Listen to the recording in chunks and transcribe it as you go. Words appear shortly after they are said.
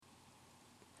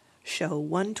Show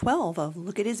 112 of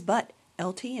Look at His Butt,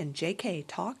 LT and JK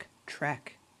Talk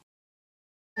Trek.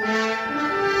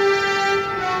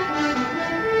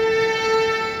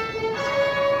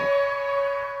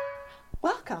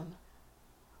 Welcome.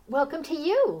 Welcome to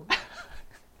you.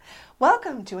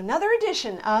 Welcome to another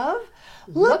edition of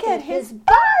Look at His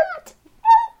Butt.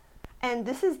 And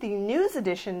this is the news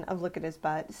edition of Look at His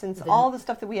Butt, since all the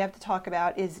stuff that we have to talk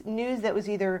about is news that was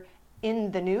either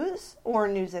in the news or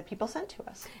news that people sent to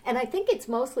us. And I think it's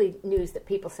mostly news that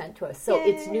people sent to us. So Yay.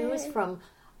 It's news from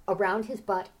around his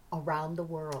butt, around the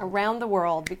world. Around the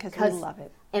world, because we love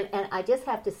it. And I just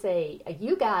have to say,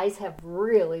 you guys have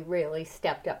really, really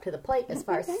stepped up to the plate as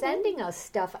far as sending us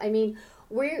stuff. I mean,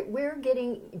 we're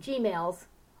getting Gmails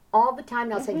all the time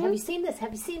now saying, have you seen this?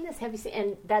 Have you seen this? Have you seen?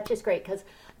 And that's just great because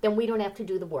then we don't have to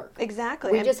do the work.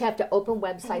 Exactly. We just have to open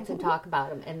websites and talk about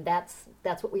them, and that's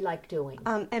what we like doing.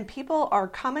 And people are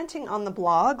commenting on the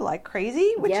blog like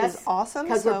crazy, which is awesome.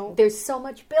 Because there's so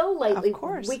much bill lately. Of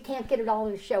course. We can't get it all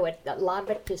in the show. A lot of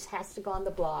it just has to go on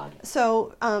the blog.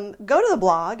 So go to the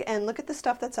blog and look at the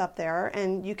stuff that's up there,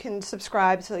 and you can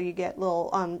subscribe so you get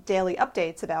little daily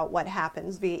updates about what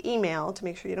happens via email to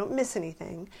make sure you don't miss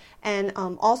anything. And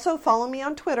also follow me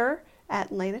on Twitter at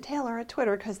Lena Taylor at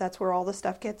Twitter, because that's where all the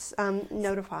stuff gets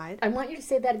notified. I want you to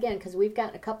say that again, because we've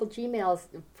gotten a couple Gmails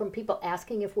from people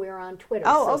asking if we're on Twitter.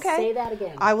 Oh, so okay. Say that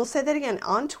again. I will say that again.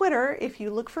 On Twitter, if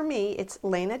you look for me, it's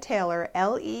Lena Taylor,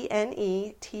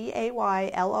 LeneTaylor,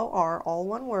 all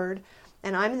one word.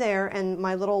 And I'm there, and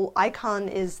my little icon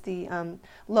is the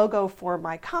logo for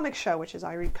my comic show, which is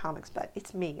I Read Comics, but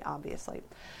it's me, obviously.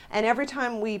 And every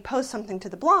time we post something to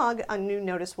the blog, a new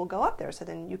notice will go up there, so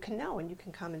then you can know and you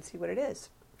can come and see what it is.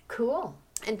 Cool.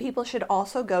 And people should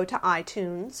also go to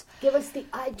iTunes. Give us the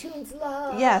iTunes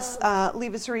love. Yes,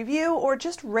 leave us a review or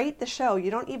just rate the show.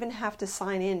 You don't even have to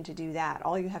sign in to do that.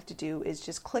 All you have to do is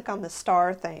just click on the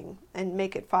star thing and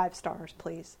make it 5 stars,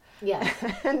 please. Yeah.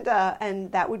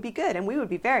 and that would be good, and we would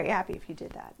be very happy if you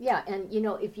did that. Yeah, and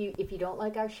if you don't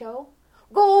like our show,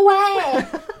 go away.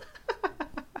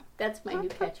 That's my new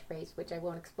catchphrase, which I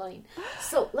won't explain.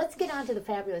 So let's get on to the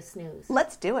fabulous news.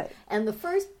 Let's do it. And the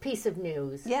first piece of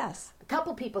news, yes, a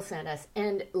couple people sent us,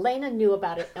 and Lena knew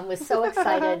about it and was so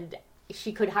excited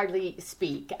she could hardly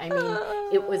speak. I mean,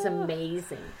 it was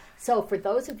amazing. So for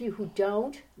those of you who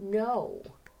don't know,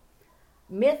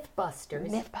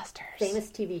 Mythbusters, famous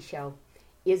TV show,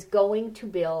 is going to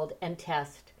build and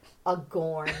test a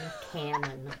Gorn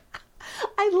cannon.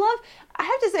 I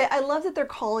have to say, I love that they're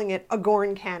calling it a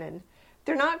Gorn cannon.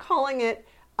 They're not calling it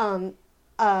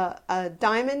a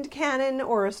diamond cannon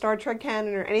or a Star Trek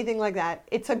cannon or anything like that.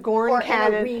 It's a Gorn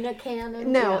cannon. Or an arena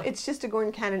cannon. No, yeah. It's just a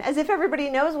Gorn cannon. As if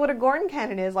everybody knows what a Gorn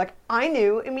cannon is. Like, I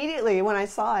knew immediately when I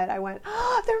saw it. I went,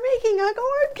 oh, they're making a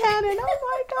Gorn cannon. Oh,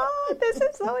 my God. This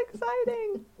is so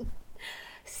exciting.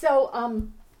 So,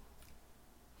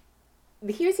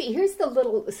 here's the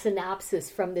little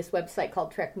synopsis from this website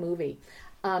called Trek Movie.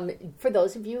 For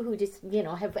those of you who just,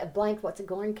 have blanked what's a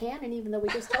Gorn cannon, even though we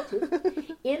just told you.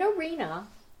 In Arena,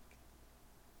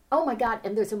 oh my God,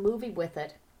 and there's a movie with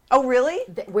it. Oh, really?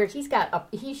 Where he's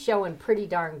showing pretty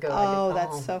darn good. Oh,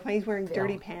 that's so funny. He's wearing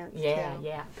dirty pants. Yeah, too.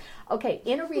 yeah. Okay,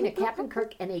 in Arena, Captain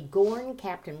Kirk and a Gorn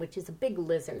captain, which is a big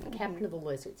lizard, captain of the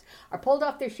lizards, are pulled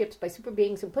off their ships by super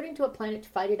beings and put into a planet to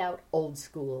fight it out old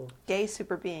school. Gay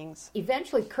super beings.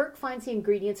 Eventually, Kirk finds the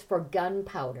ingredients for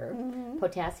gunpowder,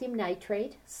 potassium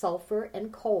nitrate, sulfur,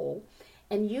 and coal,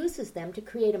 and uses them to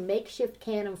create a makeshift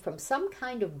cannon from some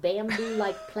kind of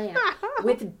bamboo-like plant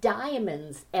with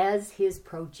diamonds as his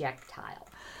projectile.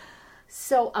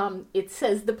 So it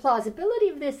says the plausibility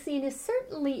of this scene is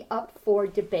certainly up for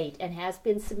debate and has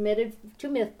been submitted to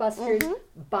Mythbusters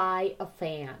by a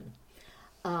fan.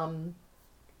 And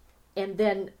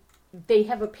then they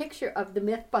have a picture of the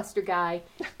Mythbuster guy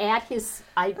at his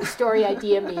story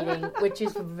idea meeting, which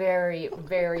is very,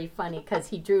 very funny because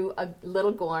he drew a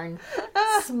little Gorn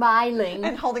smiling.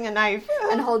 And holding a knife.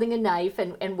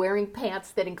 And wearing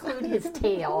pants that include his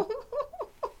tail.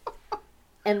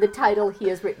 And the title he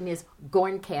has written is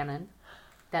Gorn Cannon.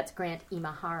 That's Grant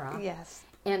Imahara. Yes.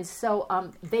 And so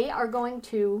they are going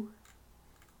to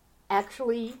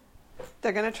actually...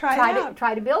 They're going to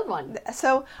try to build one.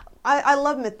 So I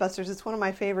love Mythbusters. It's one of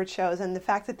my favorite shows. And the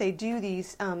fact that they do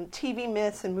these TV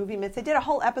myths and movie myths. They did a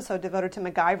whole episode devoted to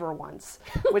MacGyver once,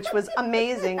 which was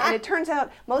amazing. And it turns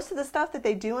out most of the stuff that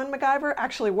they do on MacGyver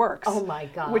actually works. Oh, my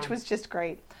God. Which was just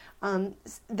great.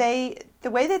 The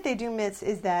way that they do myths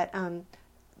is that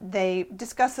they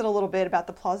discuss it a little bit about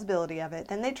the plausibility of it.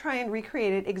 Then they try and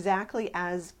recreate it exactly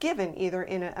as given, either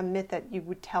in a myth that you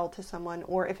would tell to someone,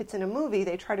 or if it's in a movie,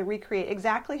 they try to recreate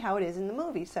exactly how it is in the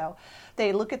movie. So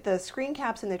they look at the screen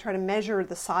caps and they try to measure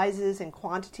the sizes and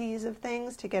quantities of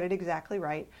things to get it exactly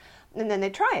right. And then they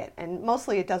try it, and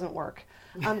mostly it doesn't work.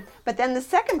 But then the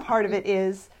second part of it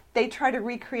is they try to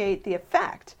recreate the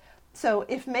effect. So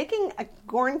if making a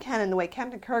Gorn cannon the way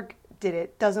Captain Kirk did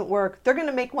it doesn't work, they're going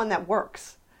to make one that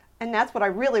works. And that's what I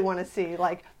really want to see.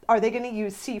 Like, are they going to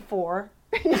use C4?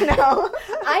 You know?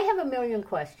 I have a million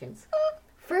questions.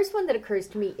 First one that occurs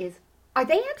to me is, are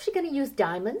they actually going to use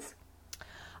diamonds?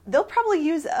 They'll probably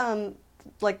use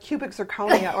like cubic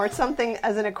zirconia or something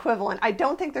as an equivalent. I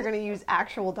don't think they're going to use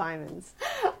actual diamonds.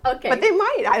 Okay. But they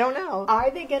might. I don't know.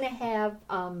 Are they going to have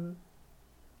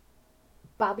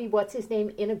Bobby, what's his name,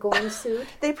 in a Gorn suit?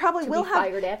 They probably will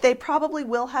have. They probably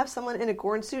will have someone in a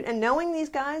Gorn suit. And knowing these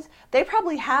guys, they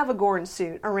probably have a Gorn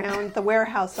suit around the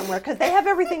warehouse somewhere because they have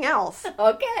everything else.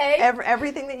 Okay.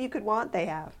 Everything that you could want, they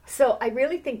have. So I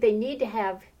really think they need to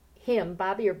have him,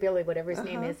 Bobby or Billy, whatever his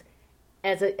name is,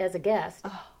 as a guest,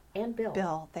 and Bill.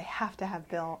 Bill. They have to have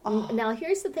Bill. Now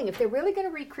here's the thing: if they're really going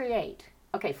to recreate,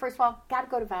 okay, first of all, got to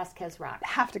go to Vasquez Rock.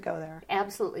 Have to go there.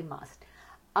 Absolutely must.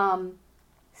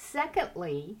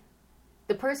 Secondly,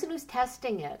 the person who's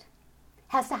testing it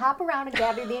has to hop around and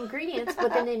gather the ingredients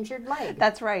with an injured leg.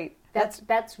 That's right.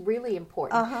 That's really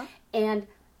important. And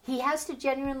he has to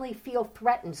genuinely feel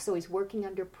threatened, so he's working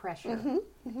under pressure.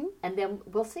 And then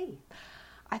we'll see.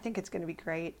 I think it's going to be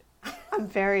great. I'm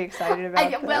very excited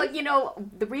about this. Well, you know,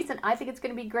 the reason I think it's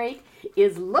going to be great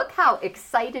is look how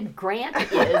excited Grant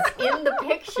is in the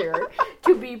picture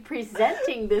to be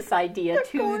presenting this idea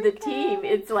to the team.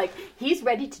 It's like he's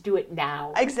ready to do it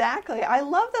now. Exactly. I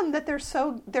love them that they're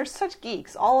such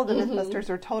geeks. All of the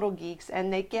Mythbusters are total geeks,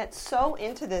 and they get so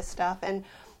into this stuff and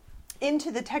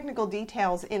into the technical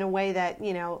details in a way that,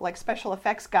 you know, like special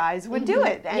effects guys would do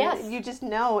it. And you just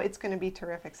know it's going to be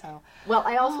terrific. So, well,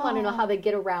 I also want to know how they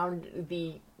get around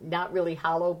the not really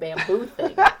hollow bamboo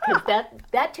thing. Because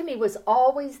that to me was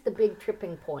always the big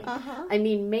tripping point. I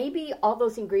mean, maybe all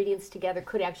those ingredients together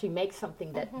could actually make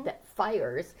something that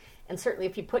fires. And certainly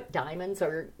if you put diamonds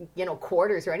or, you know,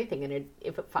 quarters or anything in it,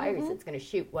 if it fires, it's going to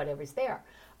shoot whatever's there.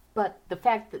 But the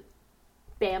fact that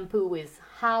bamboo is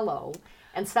hollow,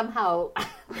 and somehow,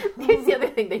 here's the other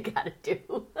thing they got to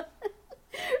do.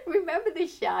 Remember the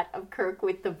shot of Kirk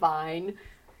with the vine?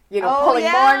 You know, pulling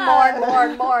more and more and more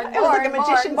and more and more. It was like a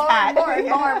magician's hat.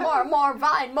 More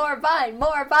vine,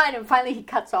 more vine. And finally he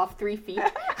cuts off 3 feet.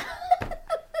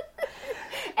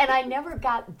 And I never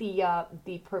got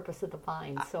the purpose of the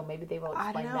vine, so maybe they will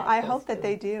explain that. I don't know. I hope that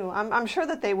they do. I'm sure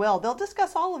that they will. They'll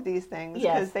discuss all of these things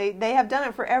because they have done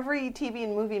it for every TV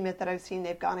and movie myth that I've seen.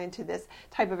 They've gone into this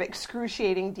type of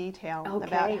excruciating detail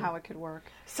about how it could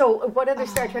work. So what other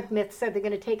Star Trek myths are they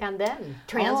going to take on then?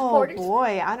 Transporters? Oh,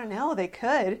 boy. I don't know. They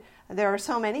could. There are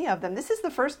so many of them. This is the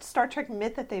first Star Trek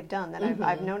myth that they've done that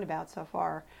I've known about so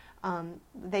far.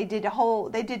 They did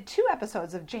 2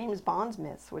 episodes of James Bond's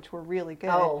myths, which were really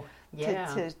good.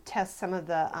 To test some of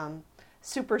the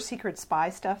super secret spy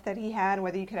stuff that he had, and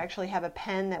whether you could actually have a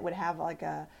pen that would have like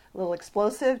a little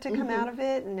explosive to come out of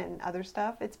it, and other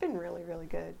stuff. It's been really, really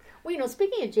good. Well, you know,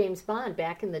 speaking of James Bond,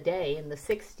 back in the day, in the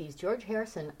 60s, George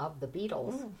Harrison of the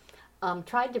Beatles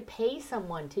tried to pay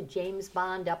someone to James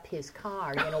Bond up his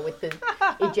car, you know, with the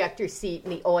ejector seat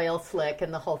and the oil slick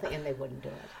and the whole thing, and they wouldn't do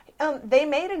it. They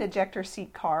made an ejector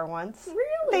seat car once.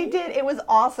 Really? They did. It was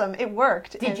awesome. It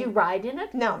worked. Did you ride in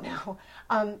it? No.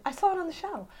 I saw it on the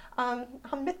show, on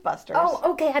Mythbusters.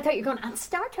 Oh, okay. I thought you were going on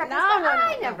Star Trek. No.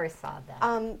 I never saw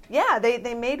that. Yeah,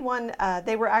 they made one.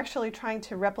 They were actually trying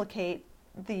to replicate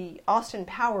the Austin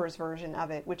Powers version of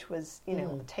it, which was, you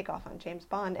know, takeoff on James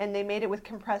Bond, and they made it with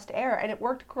compressed air, and it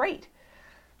worked great.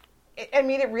 I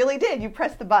mean, it really did. You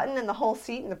press the button and the whole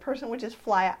seat, and the person would just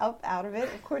fly up out of it.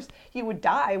 Of course, you would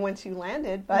die once you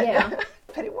landed, but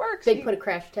but it works. They put a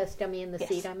crash test dummy in the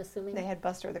seat, I'm assuming? They had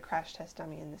Buster, the crash test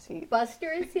dummy, in the seat.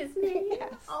 Buster is his name?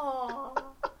 Yes. Aww.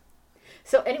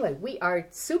 So anyway, we are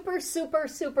super, super,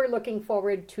 super looking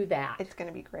forward to that. It's going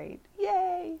to be great.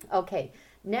 Yay! Okay,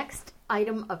 next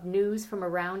item of news from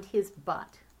around his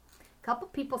butt. A couple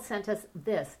people sent us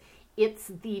this.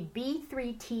 It's the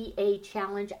B3TA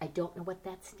challenge. I don't know what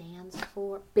that stands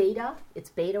for. Beta. It's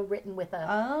beta written with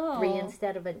a 3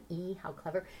 instead of an E. How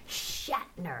clever.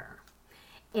 Shatner.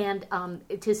 And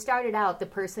to start it out, the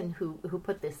person who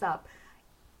put this up,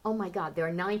 oh my God, there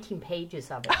are 19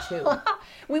 pages of it too.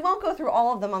 We won't go through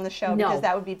all of them on the show because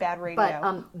that would be bad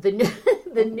radio. But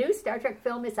The new Star Trek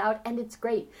film is out, and it's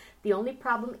great. The only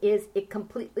problem is it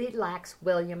completely lacks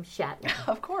William Shatner.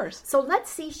 Of course. So let's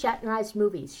see Shatnerized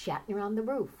movies. Shatner on the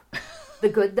Roof. The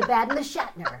Good, the Bad, and the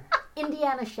Shatner.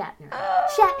 Indiana Shatner.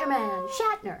 Shatnerman.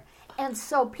 Shatner. And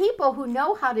so people who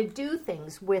know how to do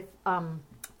things with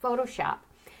Photoshop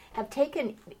have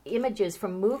taken images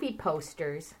from movie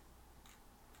posters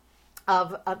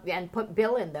and put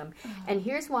Bill in them. And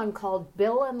here's one called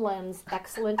Bill and Len's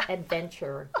Excellent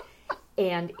Adventure.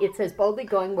 And it says, boldly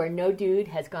going where no dude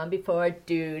has gone before,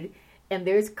 dude. And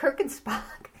there's Kirk and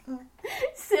Spock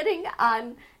sitting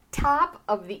on top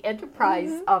of the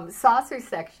Enterprise saucer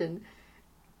section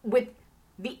with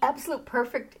the absolute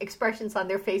perfect expressions on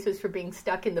their faces for being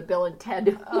stuck in the Bill and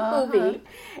Ted movie.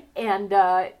 And,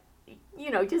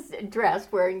 just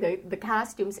dressed, wearing the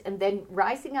costumes. And then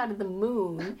rising out of the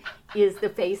moon is the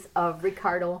face of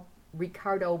Ricardo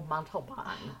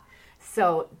Montalban.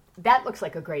 So that looks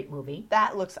like a great movie.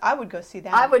 I would go see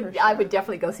that. I would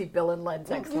definitely go see Bill and Len's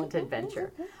Excellent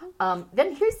Adventure.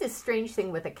 Then here's this strange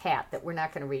thing with a cat that we're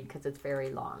not going to read because it's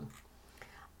very long.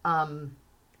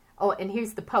 And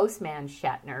here's the Postman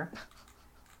Shatner.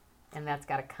 And that's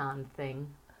got a con thing.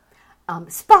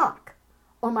 Spock,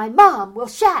 or my mom will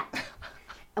shat.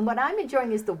 And what I'm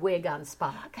enjoying is the wig on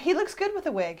Spock. He looks good with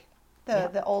a wig.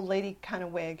 The old lady kind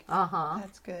of wig. Uh-huh.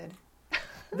 That's good.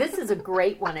 This is a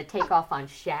great one to take off on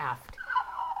Shaft.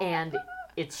 And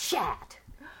it's Shat.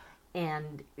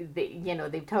 And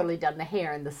they've totally done the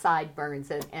hair and the sideburns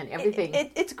and everything.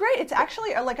 It's great. It's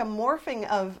actually like a morphing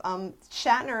of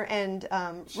Shatner and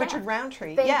Richard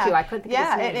Roundtree. Thank you. I couldn't think of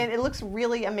his name. And it looks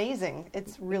really amazing.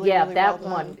 It's really that well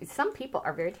done. one. Some people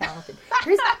are very talented.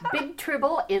 Here's Big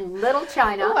Tribble in Little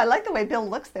China. Oh, I like the way Bill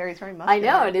looks there. He's very muscular. I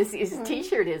know. And his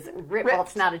T-shirt is ripped. Well,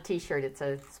 it's not a T-shirt. It's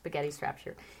a spaghetti strap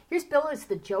shirt. Here's Bill as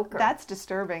the Joker. That's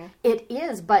disturbing. It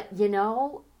is, but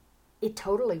it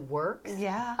totally works.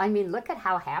 Yeah. I mean, look at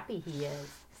how happy he is.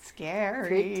 Scary.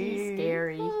 Pretty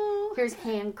scary. Here's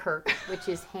Hancock, which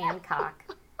is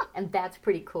Hancock. And that's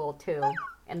pretty cool, too.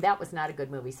 And that was not a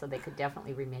good movie, so they could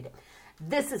definitely remake it.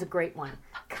 This is a great one.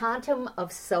 Quantum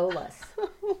of Solace.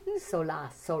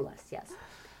 Solace, yes.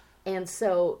 And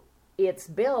so it's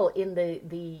Bill in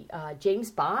the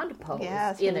James Bond pose.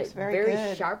 Yes, in a very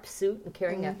good. Sharp suit and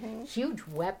carrying a huge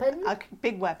weapon. A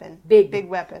big weapon. Big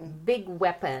weapon. Big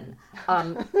weapon.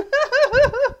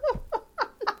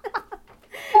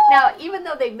 Now, even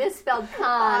though they misspelled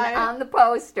Khan on the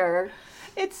poster,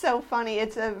 it's so funny.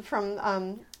 It's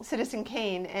from Citizen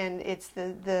Kane, and it's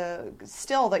the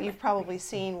still that you've probably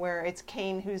seen where it's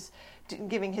Kane who's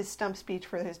giving his stump speech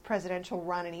for his presidential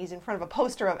run, and he's in front of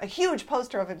a huge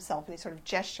poster of himself, and he's sort of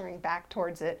gesturing back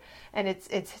towards it, and it's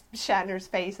Shatner's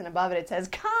face, and above it says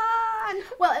Khan.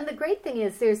 Well, and the great thing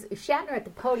is there's Shatner at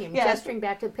the podium gesturing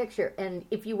back to the picture, and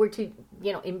if you were to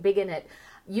embiggen it,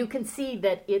 you can see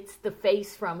that it's the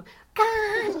face from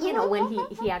Khan, when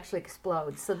he actually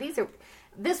explodes. So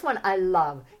this one I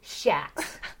love,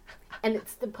 Shats. And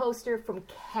it's the poster from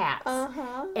Cats.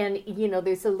 And,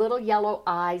 there's the little yellow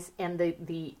eyes, and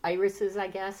the irises, I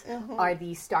guess, are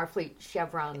the Starfleet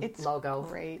Chevron logo.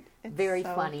 Great. It's very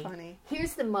so funny.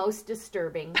 Here's the most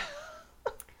disturbing.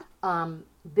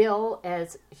 Bill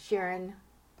as Sharon,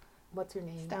 what's her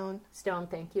name? Stone,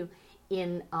 thank you,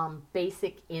 in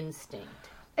Basic Instinct.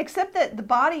 Except that the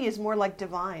body is more like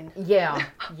divine. Yeah.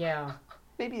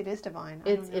 Maybe it is divine.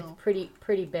 It's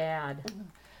pretty bad.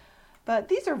 But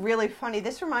these are really funny.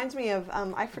 This reminds me of,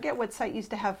 I forget what site used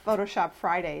to have Photoshop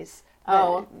Fridays.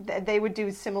 They would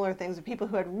do similar things with people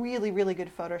who had really, really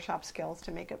good Photoshop skills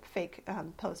to make up fake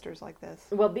posters like this.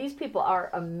 Well, these people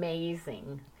are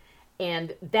amazing.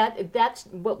 And that's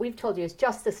what we've told you is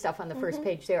just the stuff on the first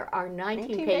page. There are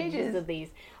 19 pages of these,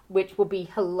 which will be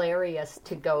hilarious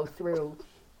to go through.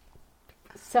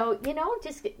 So,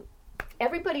 just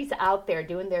everybody's out there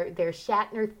doing their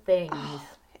Shatner things. Oh,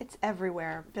 it's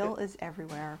everywhere. Bill is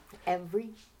everywhere.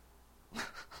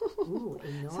 Ooh,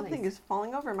 a noise. Something is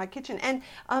falling over in my kitchen. And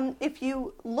if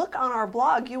you look on our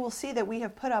blog, you will see that we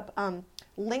have put up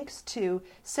links to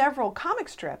several comic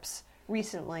strips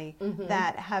recently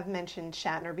that have mentioned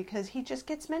Shatner, because he just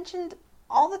gets mentioned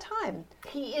all the time.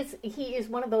 He is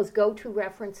one of those go-to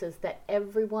references that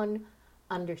everyone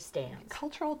understands.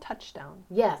 Cultural touchstone.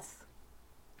 Yes.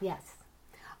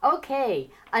 Okay,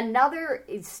 another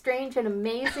strange and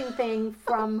amazing thing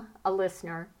from a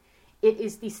listener. It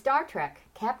is the Star Trek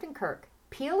Captain Kirk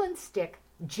peel and stick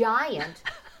giant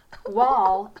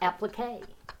wall applique.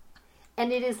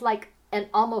 And it is like an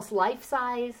almost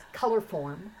life-size color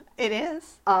form. It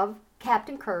is. Of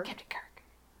Captain Kirk.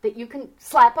 That you can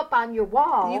slap up on your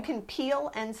wall. You can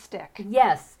peel and stick.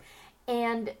 Yes.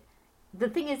 And the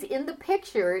thing is, in the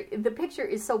picture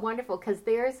is so wonderful because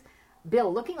there's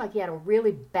Bill looking like he had a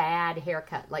really bad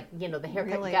haircut. Like, the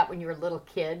haircut Really? you got when you were a little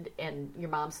kid and your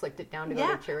mom slicked it down to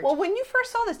go to church. Well, when you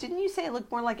first saw this, didn't you say it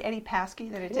looked more like Eddie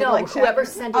Paskey than it did No, like whoever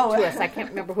sent it to us, I can't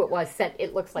remember who it was, said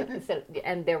it looks like,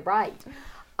 and they're right.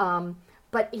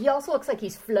 But he also looks like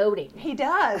he's floating. He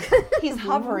does. He's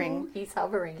hovering. He's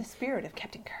hovering. The spirit of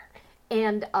Captain Kirk.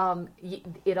 And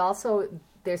it also,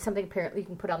 there's something apparently you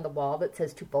can put on the wall that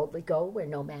says, "To boldly go where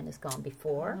no man has gone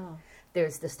before." Oh.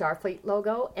 There's the Starfleet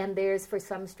logo, and there's, for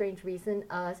some strange reason,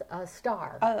 a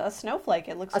star. A snowflake,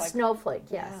 it looks like. A snowflake,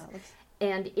 yes. Yeah,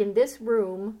 and in this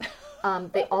room,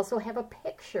 they also have a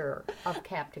picture of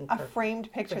Captain Kirk. A framed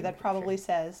picture that probably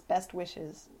says, "Best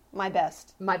wishes. My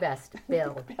best." My best,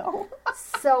 Bill. Bill.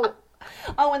 So.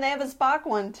 Oh, and they have a Spock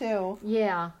one, too.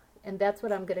 Yeah, and that's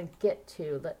what I'm going to get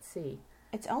to. Let's see.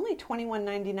 It's only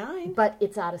 $21.99. But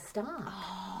it's out of stock.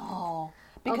 Oh,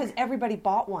 because everybody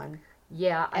bought one.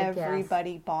 Yeah, I guess.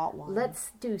 Everybody bought one.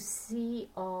 Let's do see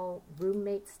all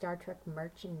roommate Star Trek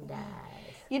merchandise.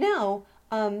 We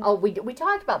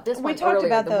talked about this one earlier.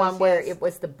 About the one where it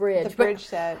was the bridge. The bridge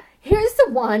set. Here's the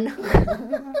one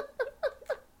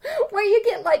where you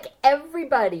get like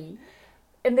everybody,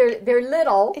 and they're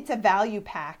little. It's a value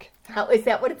pack. Oh, is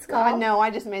that what it's called? No, I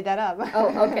just made that up.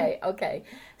 Oh, okay.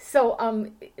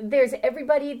 So there's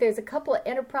everybody. There's a couple of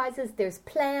enterprises. There's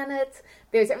planets.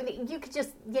 There's everything. You could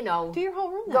just, do your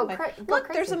whole room go that way. crazy.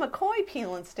 Look, there's a McCoy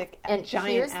peel and stick. And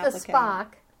giant here's applicant. the Spock.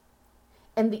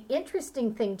 And the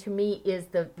interesting thing to me is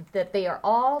that they are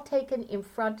all taken in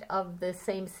front of the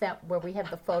same set where we have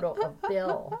the photo of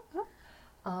Bill.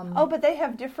 But they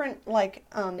have different,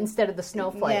 instead of the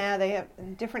snowflake. Yeah, they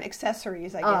have different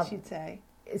accessories, I guess you'd say.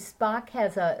 Spock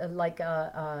has a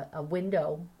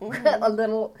window,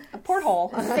 a porthole,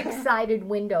 6-sided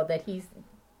window that he's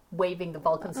waving the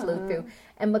Vulcan salute through,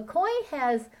 and McCoy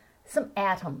has some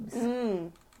atoms.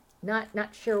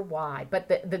 Not sure why, but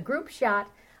the group shot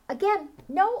again.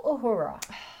 No Uhura.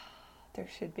 There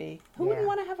should be. Who wouldn't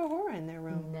want to have Uhura in their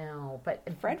room? No, but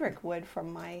Frederick would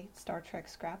from my Star Trek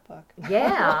scrapbook.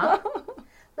 Yeah.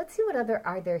 Let's see what other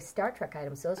are there Star Trek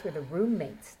items. Those were the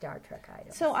roommate Star Trek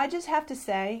items. So I just have to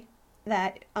say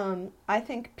that I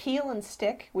think Peel and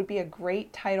Stick would be a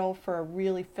great title for a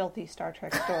really filthy Star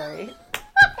Trek story.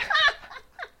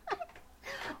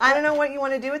 I don't know what you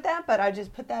want to do with that, but I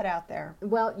just put that out there.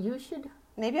 Well, you should.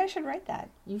 Maybe I should write that.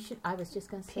 You should. I was just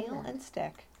going to say Peel and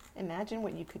Stick. Imagine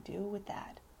what you could do with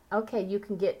that. Okay, you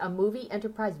can get a movie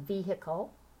Enterprise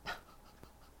vehicle.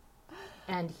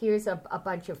 And here's a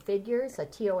bunch of figures, a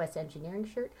TOS engineering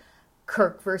shirt,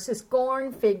 Kirk versus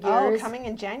Gorn figures. Oh, coming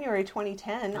in January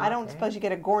 2010. Okay. I don't suppose you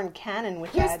get a Gorn cannon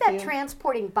with here's that. Here's that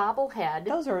transporting bobblehead.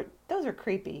 Those are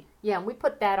creepy. Yeah, and we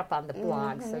put that up on the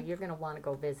blog, so you're going to want to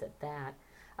go visit that.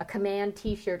 A Command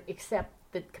T-shirt, except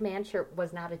the Command shirt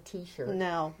was not a T-shirt.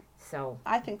 No. So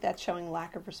I think that's showing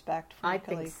lack of respect.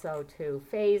 Frankly. I think so too.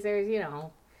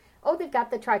 Phasers, Oh, they've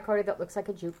got the tricorder that looks like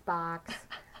a jukebox.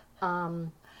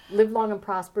 Live long and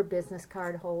prosper business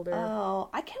card holder. Oh,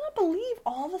 I cannot believe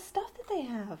all the stuff that they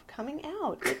have coming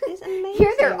out. It is amazing.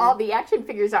 Here, all the action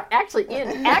figures are actually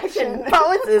in action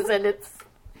poses, and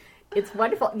it's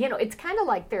wonderful. It's kind of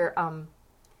like they're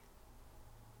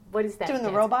what is that? Doing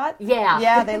the robot? Yeah.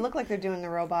 Yeah, they look like they're doing the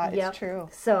robot. Yep. It's true.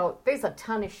 So there's a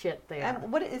ton of shit there.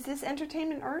 And what is this,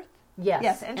 Entertainment Earth? Yes.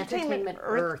 Yes,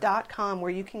 entertainmentearth.com,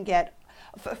 where you can get,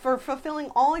 for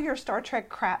fulfilling all your Star Trek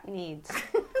crap needs,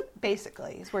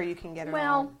 basically, is where you can get it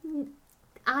all. Well,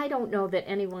 I don't know that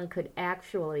anyone could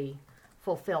actually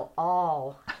fulfill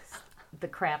all the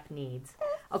crap needs.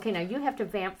 Okay, now you have to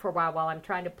vamp for a while I'm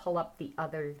trying to pull up the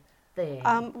other thing.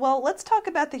 Well, let's talk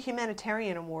about the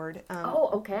Humanitarian Award.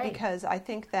 Okay. Because I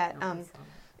think that,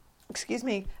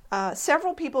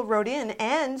 several people wrote in,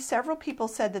 and several people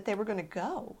said that they were going to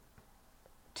go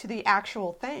to the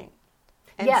actual thing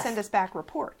and send us back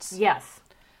reports. Yes.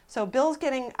 So Bill's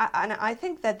getting, and I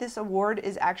think that this award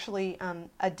is actually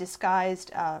a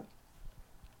disguised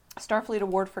Starfleet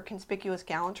Award for Conspicuous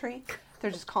Gallantry.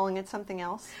 They're just calling it something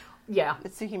else. Yeah.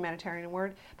 It's the Humanitarian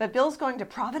Award. But Bill's going to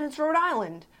Providence, Rhode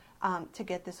Island to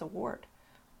get this award.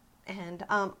 And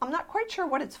I'm not quite sure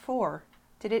what it's for.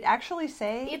 Did it actually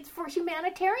say? It's for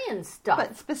humanitarian stuff.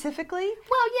 But specifically?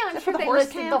 Well, yeah, I'm sure they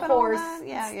listed the horse stuff.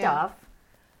 Yeah.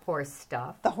 Horse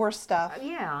stuff. The horse stuff.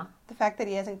 Yeah. The fact that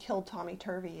he hasn't killed Tommy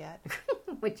Turvey yet.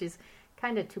 Which is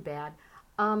kind of too bad.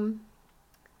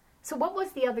 So what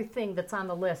was the other thing that's on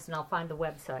the list? And I'll find the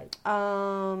website.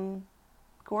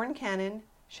 Gorn Cannon,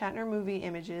 Shatner movie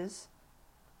images,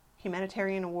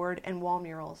 Humanitarian Award, and wall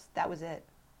murals. That was it.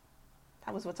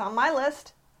 That was what's on my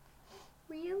list.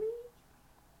 Really?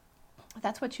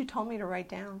 That's what you told me to write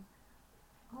down.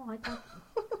 Oh, I thought.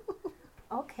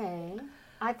 Okay.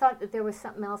 I thought that there was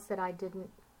something else that I didn't.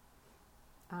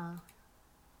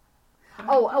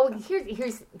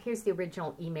 Here's the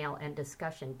original email and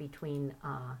discussion between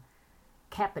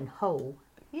Cap and Ho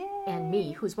and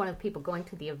me, who's one of the people going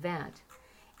to the event,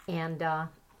 and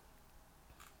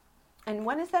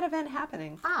when is that event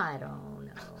happening? I don't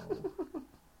know.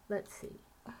 Let's see.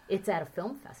 It's at a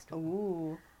film festival.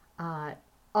 Ooh.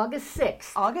 August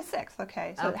 6th. August 6th,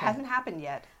 okay. So it hasn't happened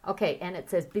yet. Okay, and it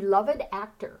says, beloved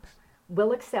actor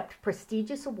will accept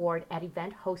prestigious award at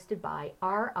event hosted by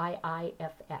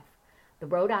RIIFF, the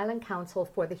Rhode Island Council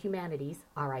for the Humanities,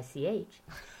 RICH,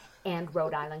 and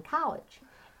Rhode Island College,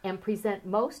 and present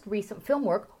most recent film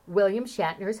work, William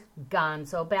Shatner's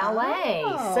Gonzo Ballet.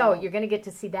 Oh. So you're going to get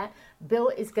to see that. Bill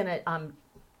is going to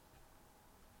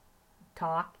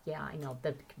talk. Yeah, I know.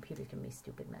 The computer's giving me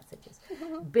stupid messages.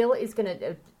 Bill is going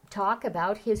to talk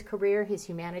about his career, his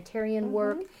humanitarian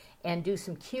work, and do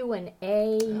some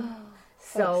Q&A.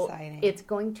 So exciting. It's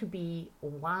going to be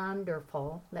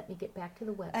wonderful. Let me get back to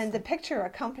the website. And the picture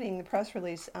accompanying the press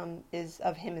release is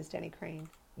of him as Denny Crane.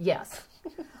 Yes.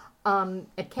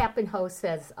 Cap and Ho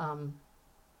says,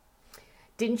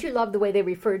 didn't you love the way they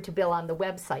referred to Bill on the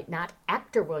website? Not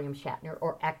actor William Shatner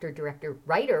or actor, director,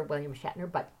 writer William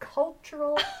Shatner, but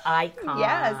cultural icon.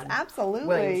 Yes, absolutely.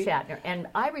 William Shatner. And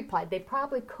I replied, they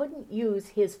probably couldn't use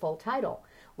his full title,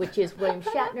 which is William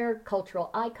Shatner, cultural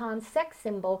icon, sex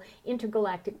symbol,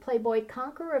 intergalactic playboy,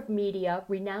 conqueror of media,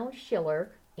 renowned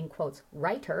Schiller, in quotes,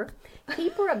 writer,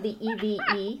 keeper of the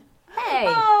EVE. Hey!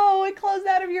 Oh, it closed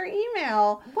out of your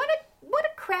email. What a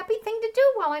crappy thing to do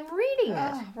while I'm reading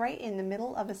it. Right in the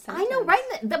middle of a sentence. I know, right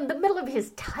in the middle of his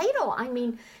title. I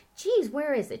mean, geez,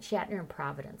 where is it? Shatner in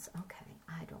Providence. Okay,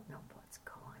 I don't know what's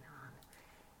going on.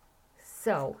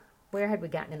 So, where had we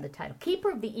gotten in the title?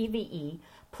 Keeper of the EVE,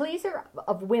 pleaser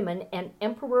of women, and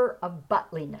emperor of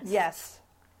buttliness. Yes.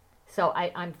 So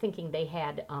I'm thinking they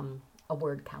had a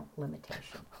word count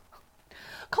limitation.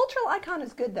 Cultural icon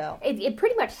is good, though. It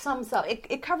pretty much sums up.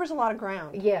 It covers a lot of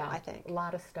ground. Yeah, I think a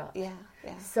lot of stuff. Yeah.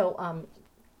 So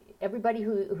everybody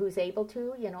who's able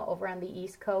to, over on the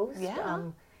East Coast,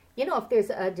 if there's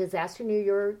a disaster near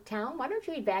your town, why don't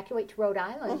you evacuate to Rhode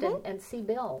Island and see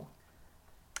Bill?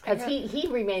 Because he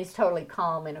remains totally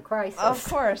calm in a crisis. Of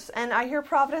course, and I hear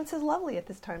Providence is lovely at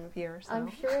this time of year. So.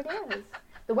 I'm sure it is.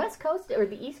 The West Coast or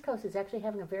the East Coast is actually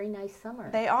having a very nice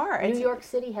summer. They are. New York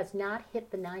City has not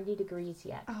hit the 90 degrees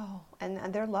yet. Oh,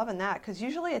 and they're loving that because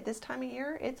usually at this time of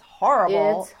year it's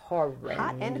horrible. It's horrendous.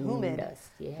 Hot and humid.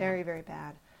 Yeah. Very, very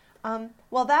bad.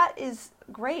 Well, that is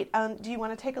great. Do you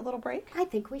want to take a little break? I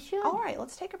think we should. All right,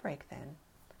 let's take a break then.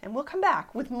 And we'll come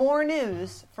back with more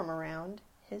news from around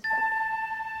his body.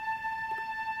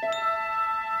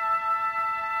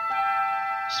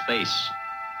 Space,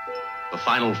 the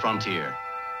final frontier.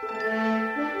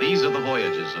 These are the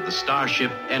voyages of the Starship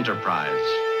Enterprise.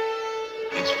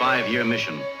 Its 5-year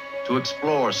mission to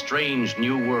explore strange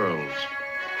new worlds,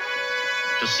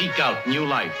 to seek out new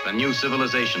life and new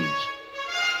civilizations,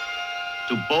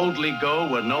 to boldly go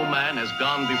where no man has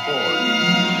gone before.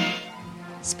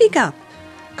 Speak up.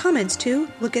 Comments to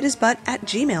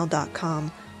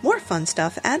lookathisbutt@gmail.com. More fun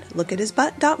stuff at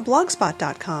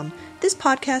lookathisbutt.blogspot.com. This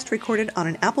podcast recorded on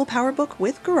an Apple PowerBook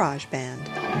with GarageBand.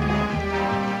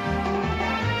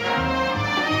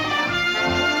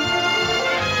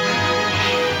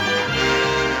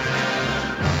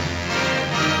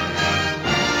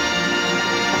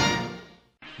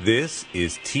 This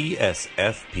is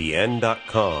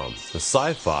TSFPN.com, the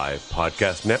Sci-Fi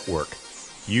Podcast Network.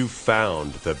 You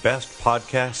found the best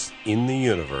podcasts in the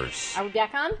universe. Are we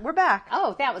back on? We're back.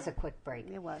 Oh, that was a quick break.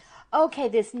 It was. Okay,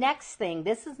 this next thing,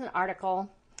 this is an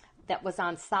article that was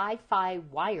on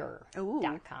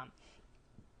sci-fiwire.com.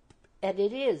 And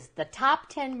it is the top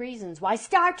 10 reasons why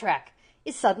Star Trek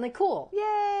is suddenly cool.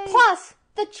 Yay! Plus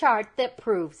the chart that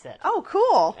proves it. Oh,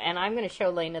 cool. And I'm going to show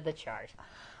Lena the chart.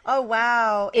 Oh,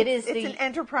 wow. It's an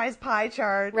Enterprise pie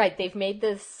chart. Right, they've made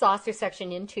the saucer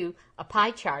section into a pie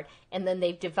chart, and then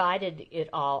they've divided it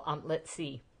all. Let's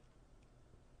see.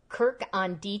 Kirk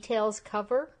on details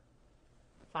cover,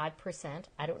 5%.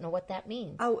 I don't know what that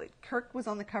means. Oh, Kirk was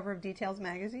on the cover of Details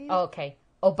magazine? Oh, okay.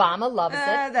 Obama loves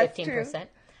it, that's 15%. true.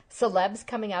 Celebs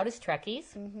coming out as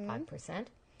Trekkies, 5%.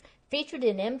 Featured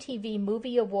in MTV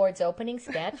Movie Awards opening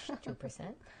sketch,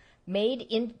 2%. Made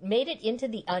it into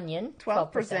The Onion,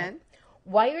 12%.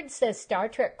 Wired says Star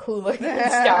Trek cooler than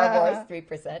Star Wars,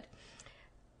 3%.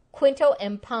 Quinto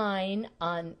and Pine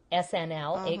on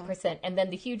SNL, 8%. And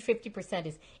then the huge 50%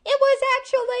 is, it was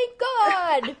actually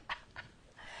good.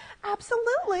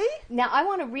 Absolutely. Now, I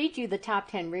want to read you the top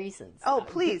 10 reasons. Oh,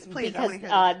 please. Because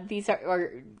these are,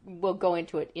 or we'll go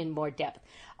into it in more depth.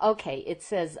 Okay, it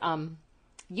says,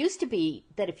 used to be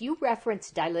that if you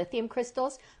referenced dilithium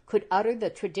crystals, could utter the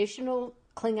traditional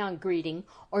Klingon greeting,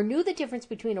 or knew the difference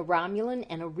between a Romulan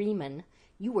and a Reman,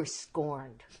 you were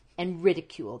scorned and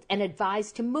ridiculed and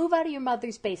advised to move out of your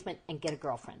mother's basement and get a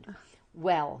girlfriend.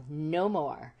 Well, no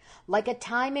more. Like a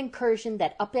time incursion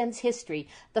that upends history,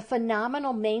 the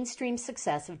phenomenal mainstream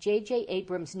success of J.J.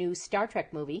 Abrams' new Star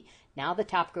Trek movie, now the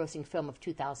top-grossing film of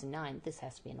 2009, this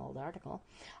has to be an old article,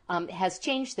 has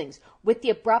changed things. With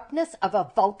the abruptness of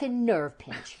a Vulcan nerve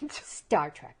pinch, Star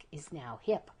Trek is now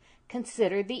hip.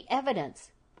 Consider the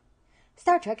evidence.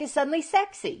 Star Trek is suddenly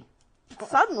sexy.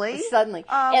 Suddenly?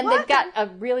 And what? they've got a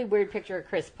really weird picture of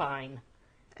Chris Pine.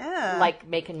 Like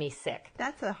making me sick.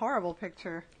 That's a horrible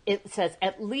picture. It says,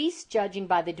 at least judging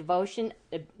by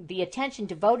the attention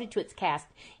devoted to its cast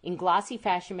in glossy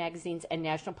fashion magazines and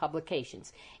national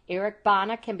publications. Eric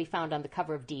Bana can be found on the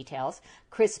cover of Details.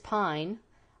 Chris Pine,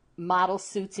 model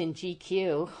suits in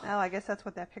GQ. Oh, I guess that's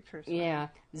what that picture is. Yeah.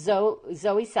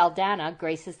 Zoe Saldana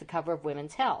graces the cover of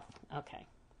Women's Health. Okay.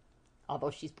 Although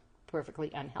she's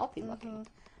perfectly unhealthy looking.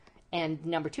 And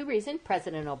number 2 reason,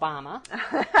 President Obama.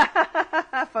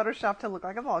 Photoshopped to look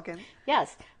like a Vulcan.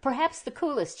 Yes, perhaps the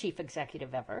coolest chief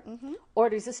executive ever,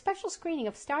 orders a special screening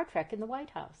of Star Trek in the White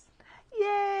House.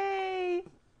 Yay!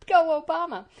 Go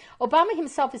Obama. Obama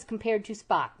himself is compared to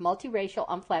Spock, multiracial,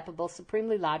 unflappable,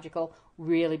 supremely logical,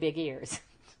 really big ears.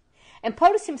 And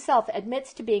POTUS himself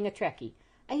admits to being a Trekkie.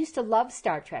 I used to love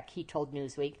Star Trek, he told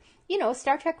Newsweek. You know,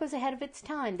 Star Trek was ahead of its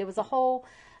time. There was a whole...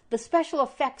 The special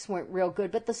effects weren't real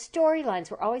good, but the storylines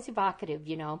were always evocative,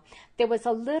 you know. There was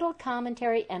a little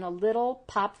commentary and a little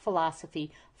pop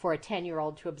philosophy for a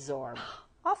 10-year-old to absorb.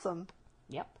 Awesome.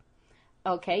 Yep.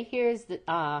 Okay, here's the...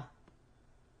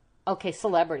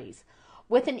 celebrities.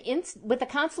 With a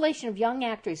constellation of young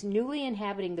actors newly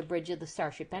inhabiting the bridge of the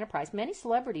Starship Enterprise, many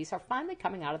celebrities are finally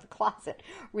coming out of the closet,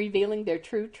 revealing their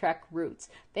true Trek roots.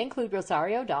 They include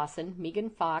Rosario Dawson, Megan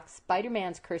Fox,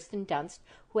 Spider-Man's Kirsten Dunst,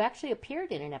 who actually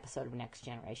appeared in an episode of Next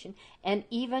Generation, and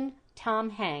even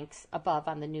Tom Hanks. Above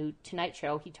on the new Tonight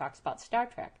Show, he talks about Star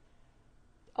Trek.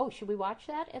 Oh, should we watch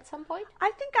that at some point?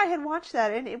 I think I had watched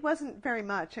that, and it wasn't very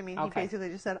much. I mean, he Okay. basically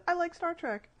just said, I like Star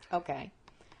Trek. Okay.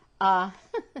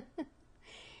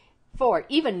 4.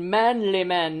 Even manly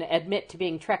men admit to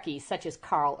being Trekkies, such as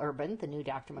Carl Urban, the new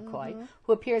Dr. McCoy,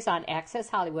 who appears on Access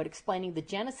Hollywood explaining the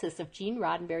genesis of Gene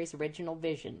Roddenberry's original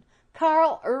vision.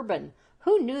 Carl Urban,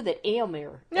 who knew that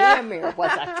Éomer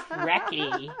was a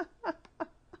Trekkie?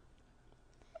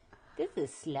 This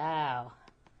is slow.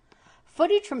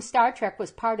 Footage from Star Trek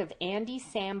was part of Andy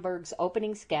Samberg's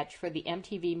opening sketch for the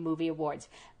MTV Movie Awards.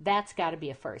 That's got to be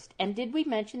a first. And did we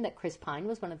mention that Chris Pine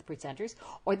was one of the presenters?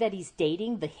 Or that he's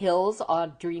dating the Hills'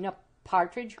 Audrina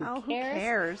Partridge? Who cares? Who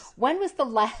cares? When was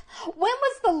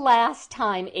the last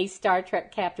time a Star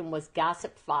Trek captain was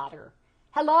gossip fodder?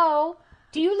 Hello?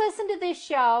 Do you listen to this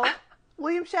show?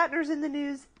 William Shatner's in the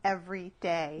news every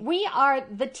day. We are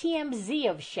the TMZ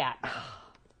of Shatner.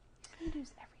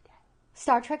 News every day.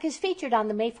 Star Trek is featured on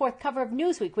the May 4th cover of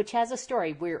Newsweek, which has a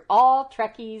story, We're all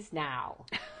Trekkies now.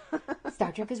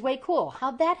 Star Trek is way cool.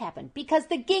 How'd that happen? Because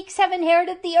the geeks have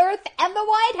inherited the Earth and the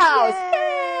White House.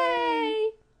 Yay!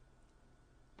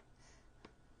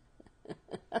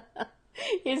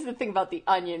 Here's the thing about The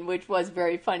Onion, which was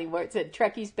very funny, where it said,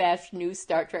 Trekkies bash new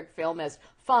Star Trek film as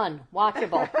fun,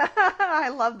 watchable. I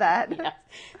love that. Yes.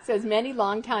 Says many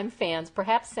longtime fans,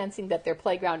 perhaps sensing that their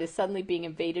playground is suddenly being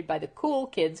invaded by the cool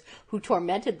kids who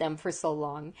tormented them for so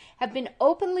long, have been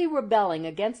openly rebelling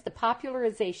against the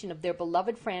popularization of their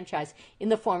beloved franchise in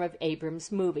the form of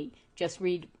Abrams' movie. Just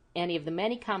read any of the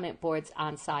many comment boards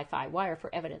on Sci-Fi Wire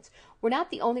for evidence. We're not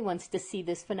the only ones to see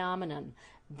this phenomenon.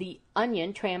 The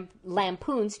Onion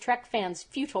lampoons Trek fans'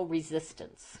 futile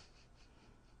resistance.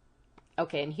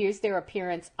 Okay, and here's their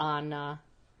appearance on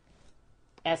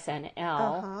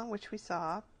SNL. Which we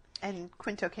saw. And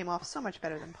Quinto came off so much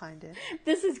better than Pine did.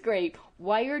 This is great.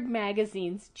 Wired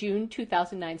Magazine's June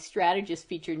 2009 strategist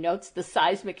feature notes the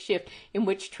seismic shift in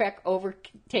which Trek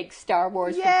overtakes Star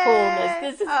Wars for coolness.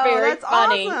 This is very that's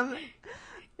funny. Awesome.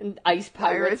 And Ice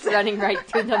Pirates running right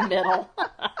through the middle.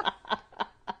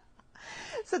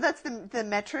 So that's the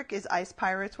metric is Ice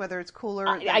Pirates, whether it's cooler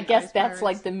than I guess Ice that's Pirates.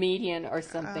 like the median or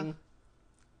something.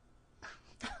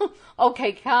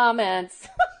 Okay, comments.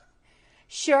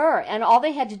 Sure, and all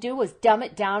they had to do was dumb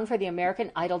it down for the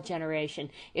American Idol generation.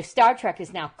 If Star Trek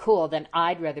is now cool, then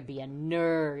I'd rather be a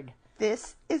nerd.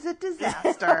 This is a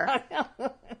disaster.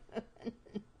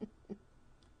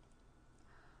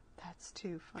 That's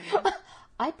too funny.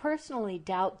 I personally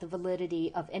doubt the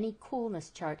validity of any coolness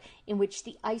chart in which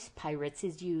the Ice Pirates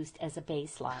is used as a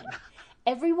baseline.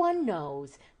 Everyone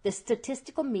knows the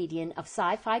statistical median of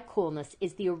sci-fi coolness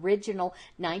is the original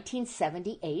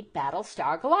 1978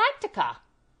 Battlestar Galactica.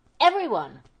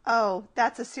 Everyone. Oh,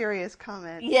 that's a serious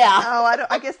comment. Yeah. Oh,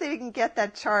 I guess they didn't get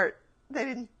that chart. They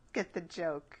didn't get the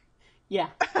joke. Yeah.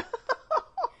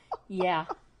 Yeah.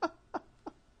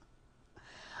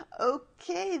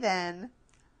 Okay, then.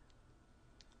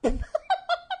 I love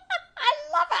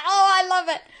it. Oh, I love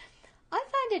it. I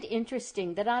find it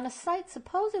interesting that on a site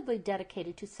supposedly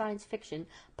dedicated to science fiction,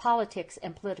 politics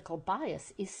and political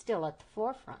bias is still at the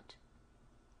forefront.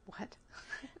 What?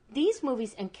 These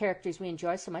movies and characters we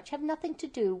enjoy so much have nothing to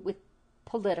do with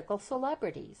political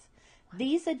celebrities.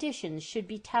 These editions should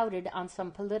be touted on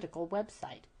some political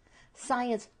website.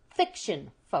 Science fiction,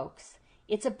 folks.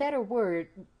 It's a better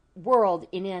world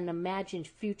in an imagined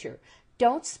future.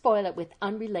 Don't spoil it with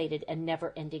unrelated and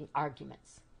never-ending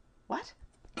arguments. What?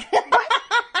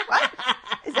 What?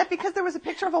 Is that because there was a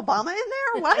picture of Obama in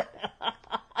there? What?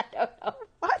 I don't know.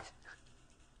 What?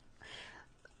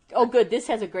 Oh, good. This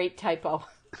has a great typo.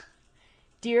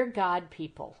 Dear God,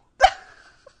 people.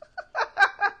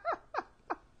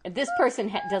 And this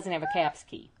person doesn't have a caps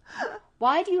key.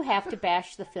 Why do you have to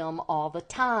bash the film all the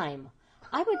time?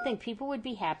 I would think people would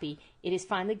be happy it is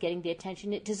finally getting the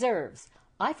attention it deserves.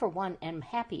 I, for one, am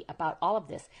happy about all of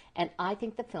this, and I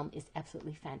think the film is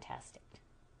absolutely fantastic.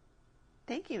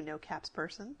 Thank you, no caps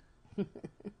person.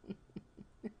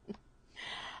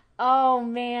 Oh,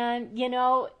 man. You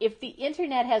know, if the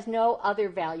internet has no other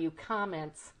value,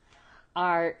 comments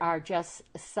are just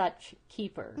such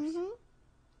keepers. Mm-hmm.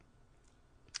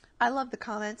 I love the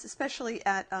comments, especially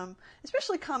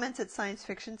comments at science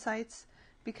fiction sites,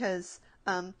 because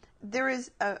there is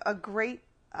a great...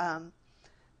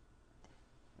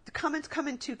 the comments come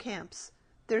in two camps.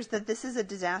 There's the "this is a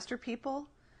disaster" people,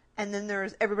 and then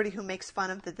there's everybody who makes fun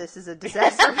of the "this is a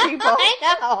disaster" people.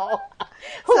 I know.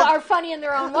 Who are funny in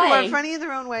their own way. Who are funny in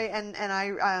their own way, and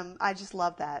I just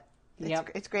love that.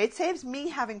 It's great. It saves me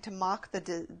having to mock the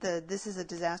 "this is a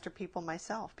disaster" people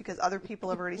myself, because other people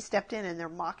have already stepped in and they're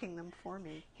mocking them for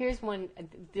me. Here's one.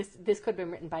 This could have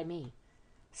been written by me.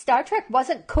 Star Trek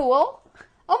wasn't cool.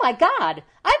 Oh my God!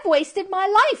 I've wasted my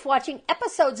life watching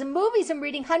episodes and movies and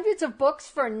reading hundreds of books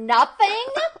for nothing.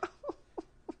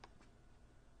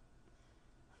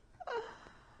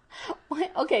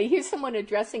 Okay, here's someone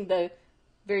addressing the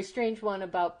very strange one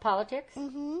about politics.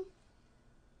 Mm-hmm.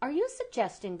 Are you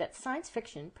suggesting that science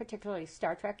fiction, particularly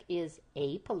Star Trek, is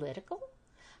apolitical?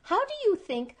 How do you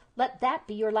think Let That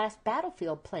Be Your Last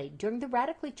Battlefield played during the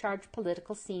radically charged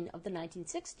political scene of the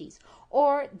 1960s?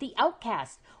 Or The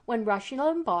Outcast, when Rush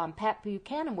Limbaugh and Pat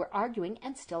Buchanan were arguing,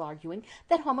 and still arguing,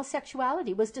 that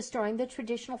homosexuality was destroying the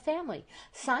traditional family?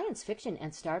 Science fiction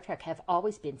and Star Trek have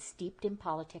always been steeped in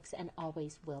politics and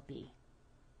always will be.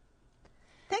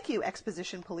 Thank you,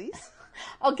 Exposition Police.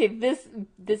 Okay,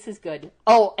 this is good.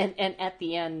 Oh, and at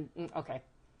the end, okay.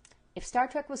 If Star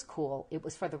Trek was cool, it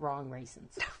was for the wrong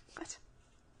reasons. What?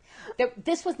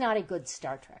 This was not a good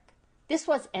Star Trek. This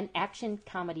was an action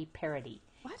comedy parody.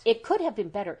 What? It could have been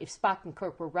better if Spock and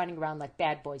Kirk were running around like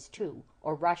Bad Boys 2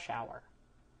 or Rush Hour.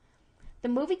 The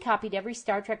movie copied every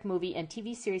Star Trek movie and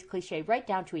TV series cliche right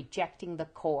down to ejecting the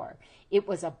core. It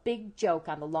was a big joke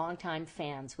on the longtime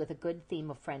fans with a good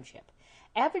theme of friendship.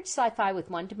 Average sci-fi with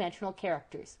one-dimensional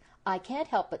characters. I can't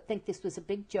help but think this was a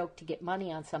big joke to get money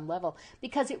on some level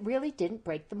because it really didn't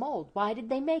break the mold. Why did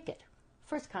they make it?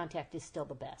 First Contact is still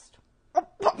the best.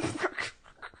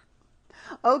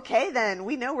 Okay, then.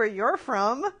 We know where you're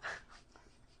from.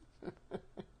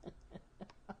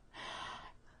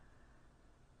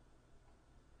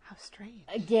 How strange.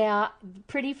 Yeah,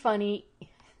 pretty funny.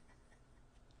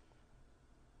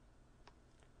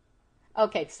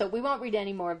 Okay, so we won't read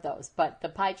any more of those, but the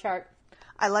pie chart.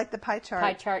 I like the pie chart.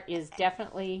 Pie chart is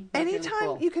definitely Anytime really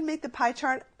cool. you can make the pie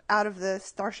chart out of the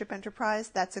Starship Enterprise,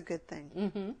 that's a good thing.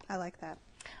 Mm-hmm. I like that.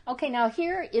 Okay, now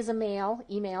here is a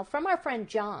email from our friend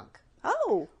Jonk.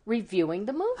 Oh. Reviewing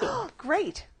the movie.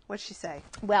 Great. What'd she say?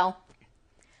 Well,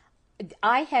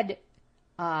 I had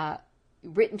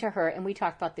written to her, and we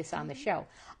talked about this on the show.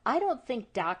 I don't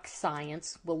think Doc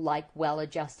Science will like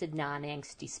well-adjusted,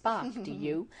 non-angsty Spock. Do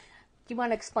you? Do you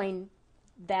want to explain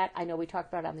that? I know we talked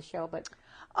about it on the show, but...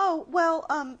 Oh, well,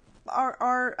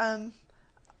 our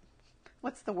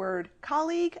what's the word?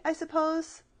 Colleague, I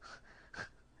suppose,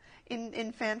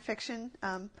 in fan fiction.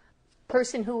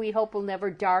 Person who we hope will never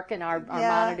darken our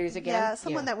monitors again. Yeah,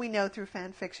 someone that we know through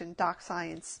fan fiction, Doc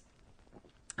Science.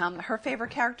 Her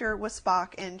favorite character was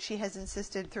Spock, and she has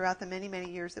insisted throughout the many,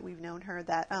 many years that we've known her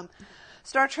that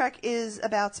Star Trek is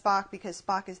about Spock because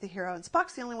Spock is the hero, and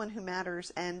Spock's the only one who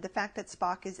matters, and the fact that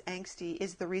Spock is angsty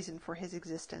is the reason for his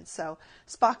existence. So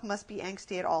Spock must be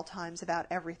angsty at all times about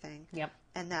everything. Yep.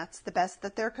 And that's the best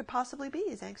that there could possibly be,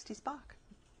 is angsty Spock.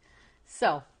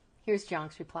 So, here's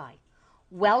Jonk's reply.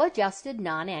 Well-adjusted,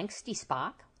 non-angsty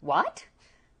Spock? What?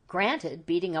 Granted,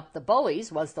 beating up the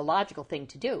bullies was the logical thing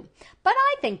to do, but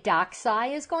I think Doc Sy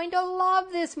is going to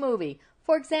love this movie.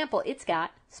 For example, it's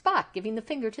got Spock giving the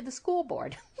finger to the school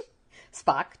board,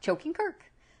 Spock choking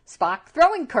Kirk, Spock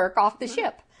throwing Kirk off the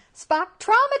ship, Spock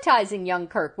traumatizing young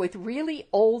Kirk with really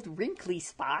old, wrinkly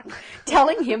Spock,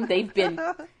 telling him they've been,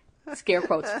 scare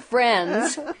quotes,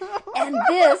 friends. And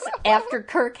this after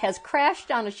Kirk has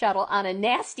crashed on a shuttle on a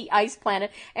nasty ice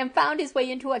planet and found his way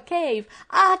into a cave.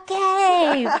 A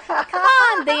cave! Come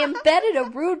on, they embedded a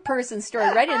rude person story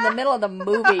right in the middle of the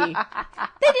movie.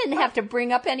 They didn't have to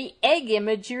bring up any egg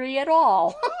imagery at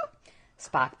all.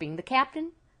 Spock being the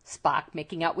captain, Spock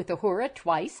making out with Uhura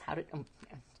twice.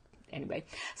 Anyway,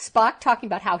 Spock talking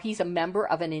about how he's a member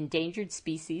of an endangered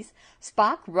species.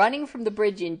 Spock running from the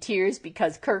bridge in tears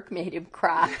because Kirk made him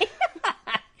cry.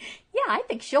 Yeah, I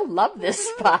think she'll love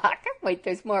this Spock. Wait,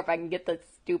 there's more if I can get the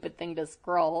stupid thing to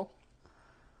scroll.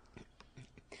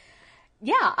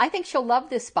 Yeah, I think she'll love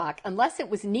this Spock, unless it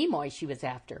was Nimoy she was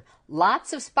after.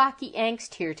 Lots of Spocky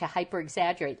angst here to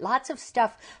hyper-exaggerate. Lots of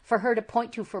stuff for her to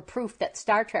point to for proof that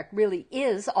Star Trek really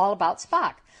is all about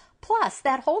Spock. Plus,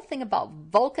 that whole thing about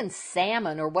Vulcan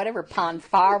salmon or whatever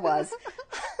Ponfar was.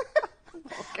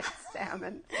 Vulcan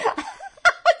salmon.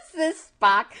 What's this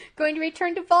Spock going to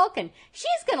return to Vulcan?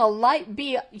 She's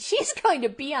going to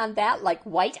be on that like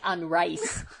white on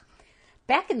rice.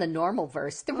 Back in the normal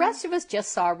verse, the rest of us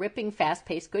just saw ripping,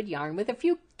 fast-paced good yarn with a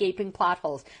few gaping plot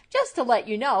holes. Just to let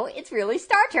you know, it's really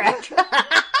Star Trek.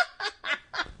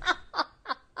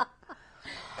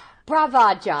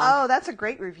 Brava, John. Oh, that's a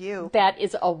great review. That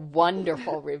is a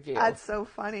wonderful review. That's so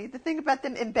funny. The thing about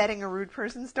them embedding a rude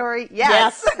person story,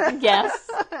 yes. Yes.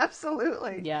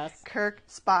 Absolutely. Yes. Kirk,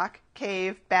 Spock,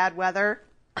 cave, bad weather.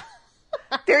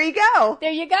 There you go.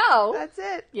 There you go. That's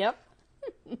it. Yep.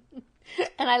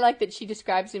 And I like that she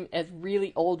describes him as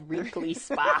really old, wrinkly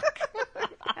Spock.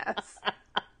 Yes.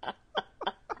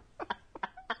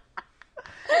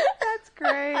 That's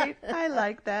great. I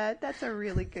like that. That's a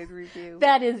really good review.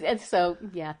 That is, and so,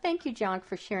 yeah. Thank you, John,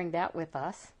 for sharing that with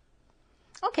us.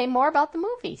 Okay, more about the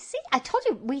movie. See, I told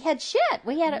you we had shit.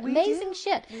 We had amazing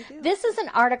shit. This is an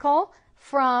article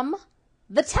from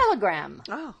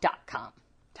thetelegram.com.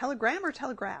 Telegram or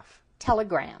telegraph?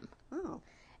 Telegram. Oh.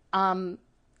 And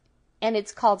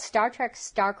it's called Star Trek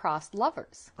Star-Crossed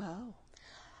Lovers. Oh.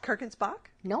 Kirk and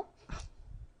Spock? No.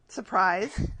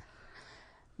 Surprise.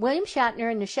 William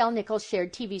Shatner and Nichelle Nichols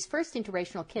shared TV's first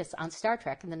interracial kiss on Star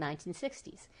Trek in the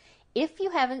 1960s. If you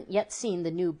haven't yet seen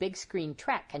the new big screen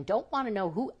Trek and don't want to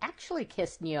know who actually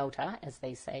kissed Nyota, as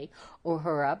they say,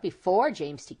 Uhura, before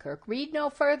James T. Kirk, read no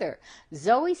further.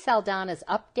 Zoe Saldana's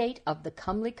update of the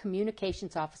comely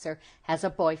communications officer has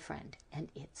a boyfriend, and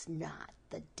it's not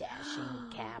the dashing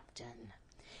captain.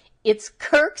 It's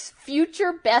Kirk's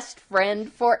future best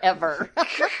friend forever.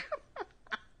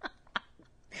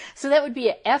 So that would be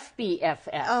a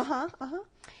FBFF.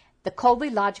 The coldly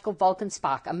logical Vulcan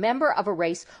Spock, a member of a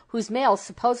race whose males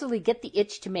supposedly get the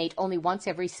itch to mate only once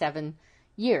every 7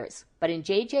 years. But in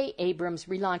J.J. Abrams'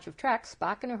 relaunch of Trek,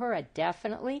 Spock and Uhura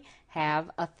definitely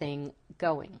have a thing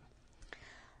going.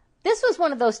 This was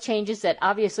one of those changes that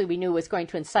obviously we knew was going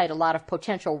to incite a lot of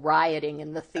potential rioting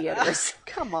in the theaters.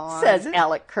 Come on. Says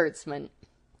Alec Kurtzman.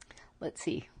 Let's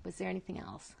see. Was there anything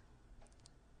else?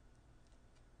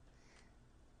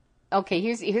 Okay,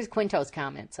 here's Quinto's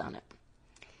comments on it.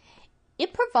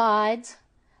 It provides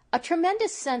a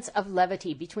tremendous sense of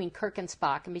levity between Kirk and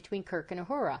Spock and between Kirk and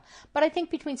Uhura. But I think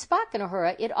between Spock and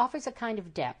Uhura, it offers a kind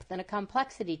of depth and a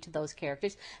complexity to those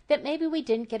characters that maybe we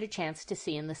didn't get a chance to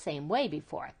see in the same way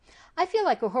before. I feel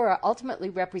like Uhura ultimately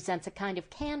represents a kind of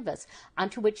canvas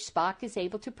onto which Spock is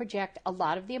able to project a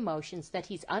lot of the emotions that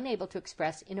he's unable to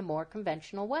express in a more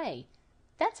conventional way.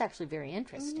 That's actually very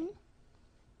interesting. Mm-hmm.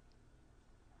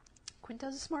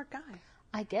 Quinto's a smart guy.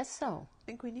 I guess so. I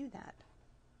think we knew that.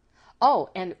 Oh,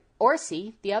 and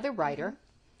Orsi, the other writer,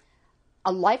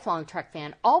 a lifelong Trek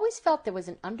fan, always felt there was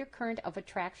an undercurrent of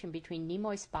attraction between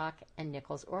Nimoy Spock and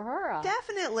Nichols Uhura.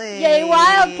 Definitely. Yay,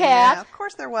 Wildcat! Yeah, of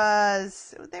course there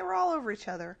was. They were all over each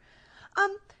other.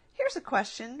 Here's a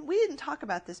question. We didn't talk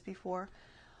about this before.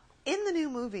 In the new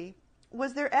movie,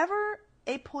 was there ever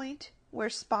a point where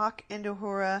Spock and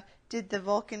Uhura did the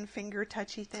Vulcan finger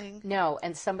touchy thing? No,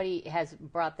 and somebody has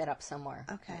brought that up somewhere.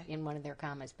 Okay. In one of their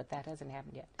comments, but that hasn't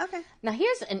happened yet. Okay. Now,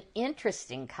 here's an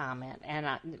interesting comment, and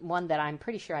one that I'm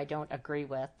pretty sure I don't agree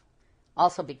with,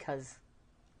 also because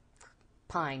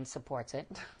Pine supports it.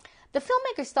 The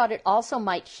filmmakers thought it also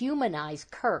might humanize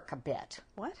Kirk a bit.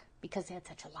 What? Because they had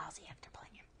such a lousy actor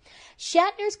playing him.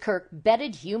 Shatner's Kirk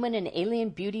bedded human and alien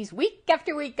beauties week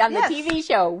after week on Yes. the TV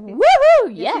show.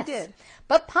 Woohoo! Yes. he did.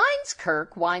 But Pine's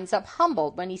Kirk winds up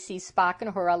humbled when he sees Spock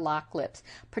and Uhura lock lips,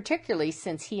 particularly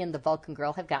since he and the Vulcan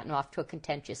girl have gotten off to a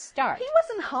contentious start. He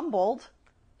wasn't humbled.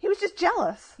 He was just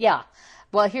jealous. Yeah.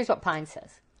 Well, here's what Pine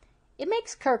says. It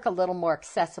makes Kirk a little more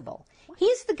accessible.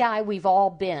 He's the guy we've all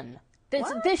been.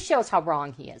 This shows how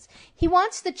wrong he is. He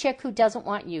wants the chick who doesn't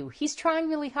want you. He's trying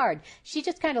really hard. She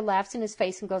just kind of laughs in his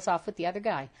face and goes off with the other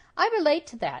guy. I relate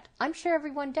to that. I'm sure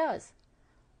everyone does.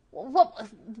 Well,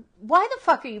 why the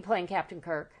fuck are you playing Captain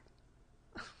Kirk?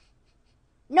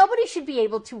 Nobody should be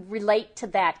able to relate to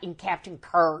that in Captain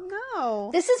Kirk.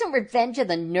 No. This isn't Revenge of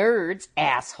the Nerds,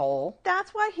 asshole.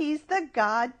 That's why he's the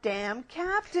goddamn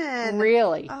captain.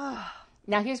 Really?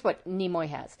 Now here's what Nimoy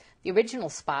has. The original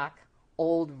Spock,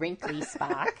 old wrinkly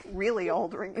Spock. Really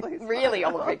old wrinkly. Really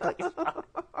old wrinkly Spock.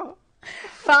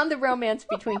 Found the romance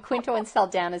between Quinto and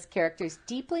Saldana's characters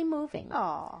deeply moving.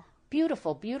 Aw.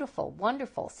 Beautiful, beautiful,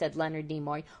 wonderful, said Leonard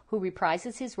Nimoy, who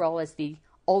reprises his role as the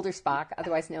older Spock,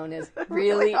 otherwise known as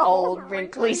really old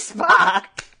wrinkly Spock.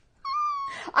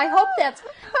 I hope that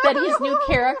his new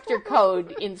character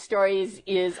code in stories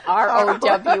is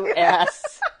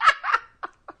ROWS.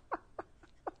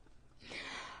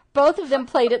 Both of them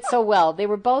played it so well. They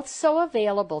were both so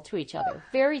available to each other.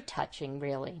 Very touching,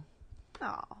 really.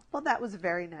 Oh, well, that was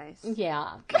very nice.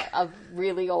 Yeah, a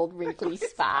really old wrinkly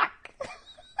Spock.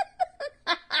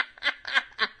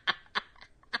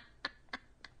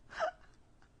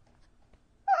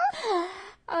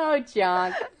 Oh,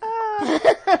 John.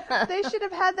 They should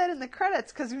have had that in the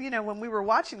credits because, when we were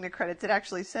watching the credits, it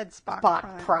actually said Spock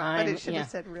Prime. But it should yeah. have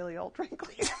said really old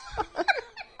wrinkly.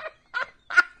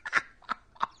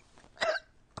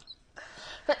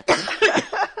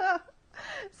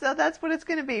 So that's what it's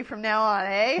going to be from now on,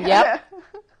 eh? Yep.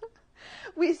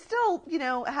 We still,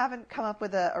 haven't come up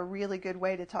with a really good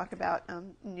way to talk about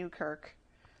New Kirk,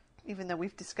 even though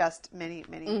we've discussed many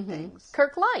things.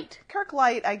 Kirk Light. Kirk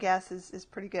Light, I guess, is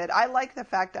pretty good. I like the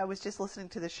fact I was just listening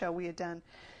to the show we had done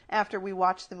after we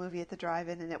watched the movie at the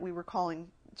drive-in and that we were calling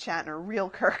Shatner Real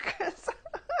Kirk. That's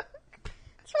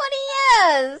what he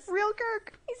is. Real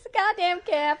Kirk. He's the goddamn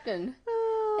captain.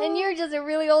 And you're just a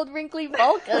really old wrinkly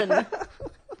Vulcan.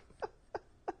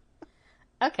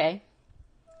 Okay.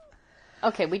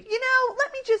 Let me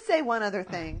just say one other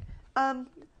thing.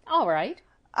 All right.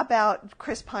 About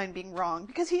Chris Pine being wrong,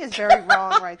 because he is very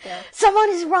wrong right there. Someone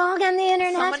is wrong on the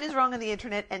internet. Someone is wrong on the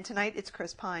internet, and tonight it's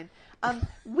Chris Pine.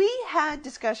 We had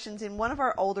discussions in one of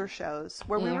our older shows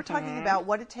where we were talking about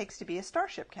what it takes to be a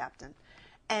starship captain.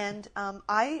 And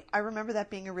I remember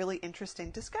that being a really interesting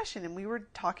discussion, and we were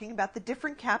talking about the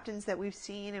different captains that we've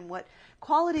seen and what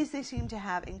qualities they seem to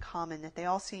have in common, that they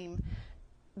all seem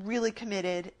really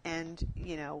committed and,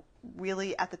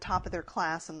 really at the top of their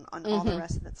class and on all the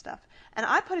rest of that stuff. And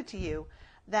I put it to you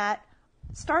that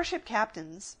starship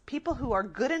captains, people who are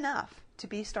good enough to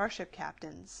be starship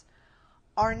captains,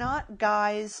 are not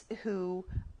guys who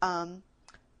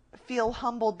feel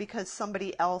humbled because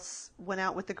somebody else went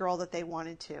out with the girl that they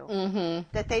wanted to. Mm-hmm.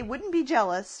 That they wouldn't be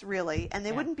jealous, really, and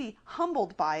they wouldn't be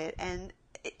humbled by it, and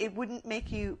it wouldn't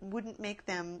make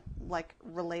them, like,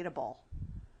 relatable.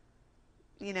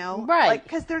 Right.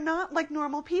 Because they're not like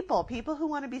normal people. People who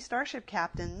want to be starship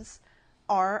captains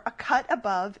are a cut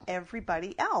above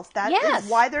everybody else. That is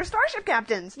why they're starship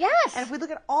captains. Yes. And if we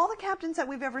look at all the captains that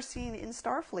we've ever seen in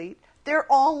Starfleet,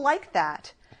 they're all like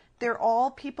that. They're all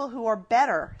people who are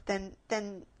better than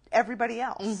everybody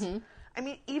else. Mm-hmm. I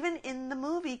mean, even in the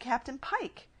movie Captain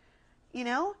Pike, we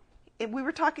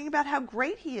were talking about how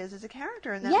great he is as a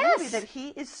character in that movie, that he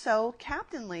is so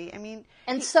captainly. I mean,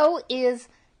 and so is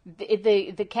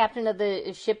the captain of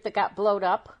the ship that got blowed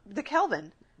up, the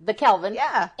Kelvin.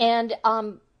 Yeah. And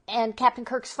Captain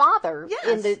Kirk's father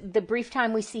in the brief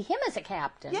time we see him as a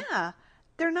captain. Yeah.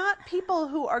 They're not people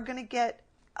who are going to get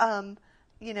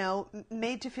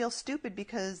made to feel stupid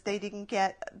because they didn't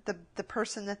get the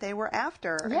person that they were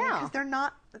after. Yeah. Because they're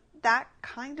not that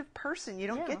kind of person. You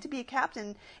don't get to be a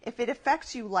captain if it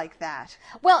affects you like that.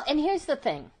 Well, and here's the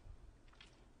thing.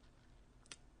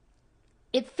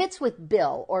 It fits with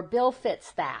Bill, or Bill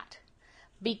fits that,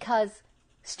 because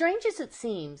strange as it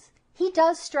seems, he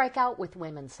does strike out with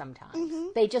women sometimes. Mm-hmm.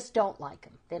 They just don't like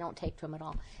him. They don't take to him at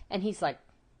all. And he's like,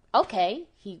 okay,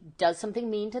 he does something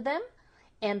mean to them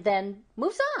and then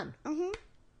moves on. Mm-hmm.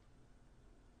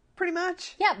 Pretty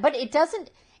much. Yeah, but it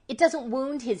doesn't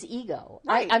wound his ego.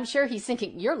 Right. I'm sure he's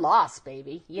thinking, you're lost,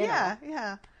 baby. You know.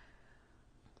 Yeah.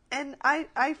 And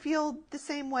I feel the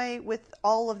same way with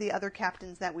all of the other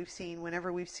captains that we've seen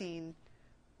whenever we've seen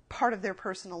part of their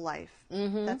personal life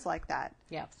that's like that.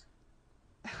 Yes.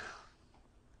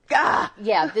 Gah!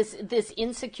 Yeah, this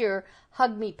insecure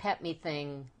hug me, pet me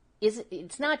thing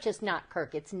it's not just not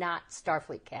Kirk, it's not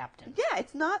Starfleet captain. Yeah,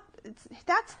 it's not.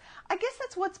 I guess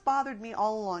that's what's bothered me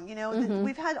all along. You know,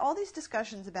 we've had all these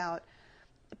discussions about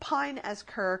Pine as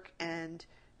Kirk, and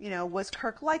was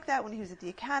Kirk like that when he was at the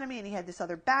Academy, and he had this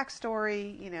other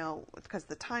backstory, because of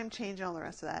the time change and all the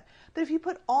rest of that. But if you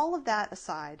put all of that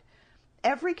aside,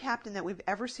 every captain that we've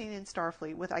ever seen in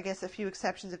Starfleet, with I guess a few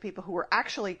exceptions of people who were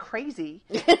actually crazy,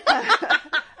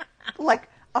 like,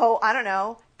 I don't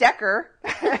know, Decker.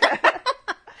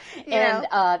 And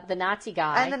the Nazi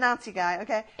guy. And the Nazi guy,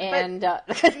 okay. And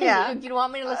yeah. you don't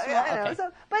want me to listen to that? I know. Okay.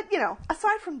 So, but,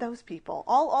 aside from those people,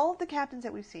 all of the captains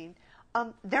that we've seen,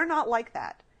 they're not like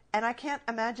that. And I can't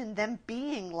imagine them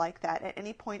being like that at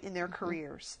any point in their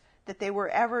careers. That they were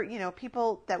ever,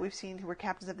 people that we've seen who were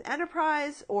captains of the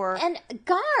Enterprise or... And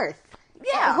Garth,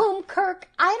 yeah, whom Kirk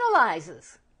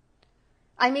idolizes.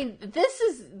 I mean, this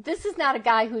is not a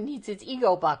guy who needs his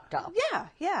ego bucked up.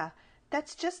 Yeah.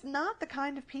 That's just not the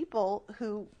kind of people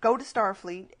who go to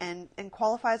Starfleet and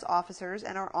qualify as officers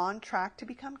and are on track to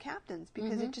become captains,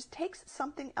 because it just takes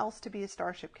something else to be a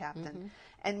starship captain.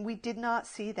 And we did not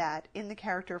see that in the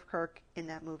character of Kirk in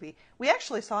that movie. We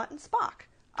actually saw it in Spock,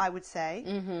 I would say,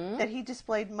 that he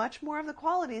displayed much more of the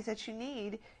qualities that you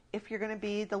need if you're going to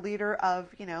be the leader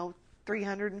of,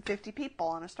 350 people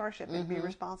on a starship and be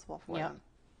responsible for them.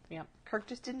 Yep. Kirk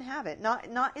just didn't have it.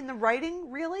 Not in the writing,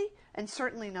 really, and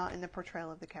certainly not in the portrayal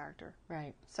of the character.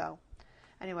 Right. So,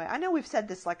 anyway, I know we've said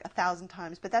this like 1,000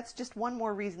 times, but that's just one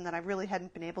more reason that I really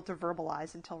hadn't been able to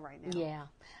verbalize until right now. Yeah.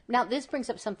 Now, this brings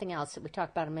up something else that we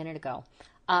talked about a minute ago.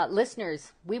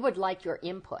 Listeners, we would like your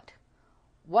input.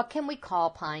 What can we call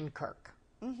Pine Kirk?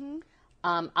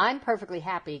 I'm perfectly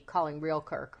happy calling real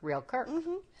Kirk.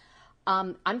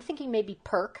 I'm thinking maybe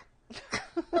Perk.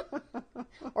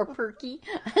 Or Perky.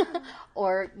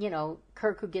 Or,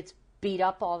 Kirk who gets beat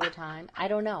up all the time. I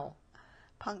don't know.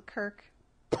 Punk Kirk.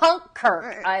 Punk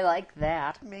Kirk. I like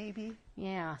that. Maybe.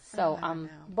 Yeah. So,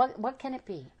 what can it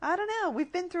be? I don't know.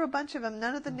 We've been through a bunch of them.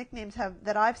 None of the nicknames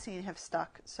that I've seen have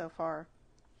stuck so far.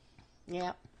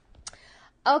 Yeah.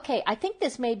 Okay, I think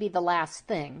this may be the last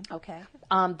thing. Okay.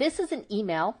 This is an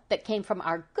email that came from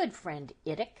our good friend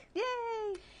Idik. Yay!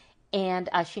 And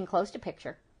she enclosed a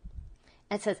picture.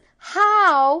 And it says,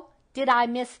 how did I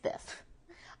miss this?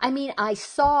 I mean, I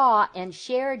saw and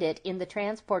shared it in the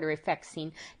transporter effects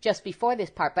scene just before this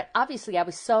part, but obviously I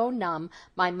was so numb,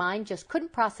 my mind just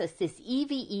couldn't process this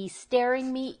EVE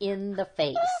staring me in the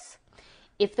face.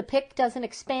 If the pic doesn't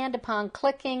expand upon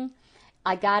clicking,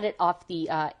 I got it off the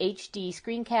HD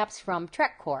screen caps from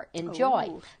TrekCore. Enjoy.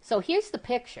 Ooh. So here's the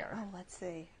picture. Oh, let's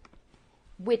see.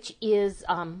 Which is,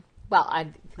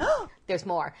 there's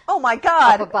more. Oh, my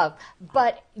God. Up above.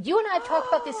 But you and I have talked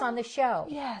about this on the show.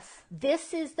 Yes.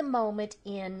 This is the moment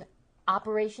in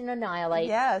Operation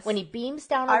Annihilate when he beams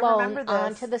down I alone remember this.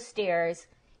 onto the stairs.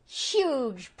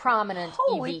 Huge, prominent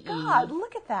Holy EVE. God,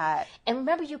 look at that. And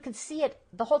remember, you can see it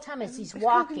the whole time as he's It's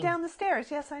walking. walking down the stairs.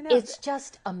 Yes, I know. It's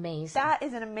just amazing. That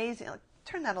is an amazing...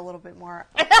 Turn that a little bit more.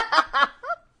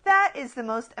 That is the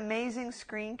most amazing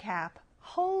screen cap.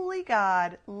 Holy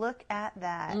God, look at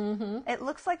that. It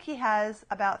looks like he has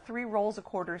about 3 rolls of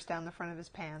quarters down the front of his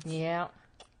pants. Yeah.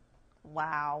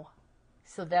 Wow.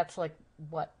 So that's like,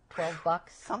 what, $12?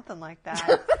 Something like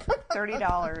that. $30.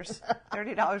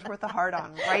 $30 worth of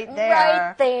hard-on right there.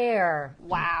 Right there.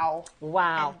 Wow.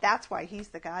 Wow. And that's why he's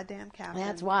the goddamn captain.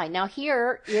 That's why. Now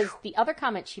here is the other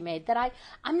comment she made that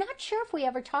I'm not sure if we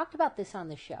ever talked about this on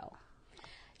the show.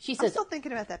 She I'm says, still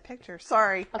thinking about that picture.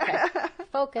 Sorry. okay,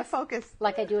 focus. Focus.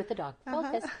 Like I do with the dog.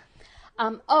 Focus.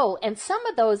 And some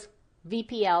of those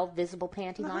VPL, visible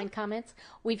panty line comments,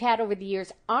 we've had over the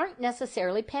years aren't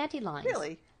necessarily panty lines.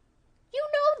 Really? You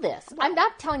know this. Well, I'm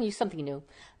not telling you something new.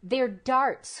 They're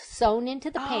darts sewn into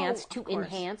the pants to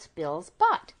enhance Bill's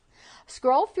butt.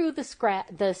 Scroll through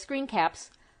the screen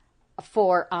caps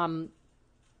for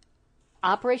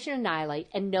Operation Annihilate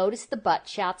and notice the butt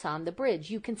shots on the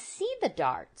bridge. You can see the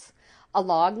darts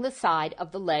along the side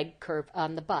of the leg curve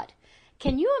on the butt.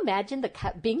 Can you imagine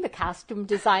being the costume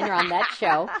designer on that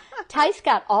show? Tice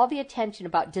got all the attention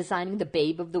about designing the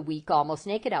Babe of the Week almost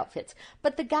naked outfits,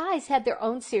 but the guys had their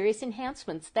own serious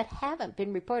enhancements that haven't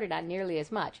been reported on nearly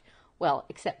as much. Well,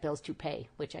 except Bill's toupee,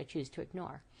 which I choose to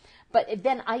ignore. But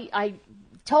then I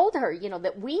told her,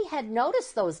 that we had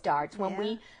noticed those darts when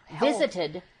we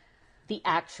visited the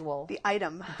actual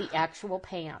item, the actual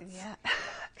pants. Yeah,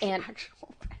 and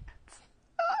actual pants.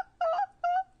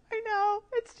 I know,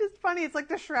 it's just funny. It's like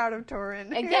the Shroud of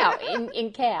Turin. Yeah,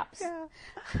 in caps.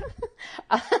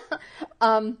 Yeah.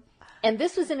 And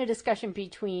this was in a discussion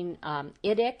between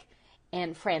Idik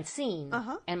and Francine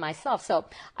and myself. So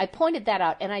I pointed that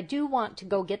out, and I do want to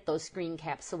go get those screen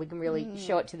caps so we can really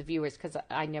show it to the viewers, because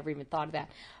I never even thought of that.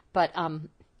 But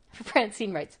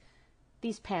Francine writes,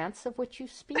 "These pants of which you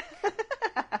speak,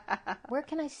 where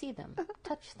can I see them,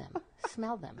 touch them,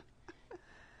 smell them?"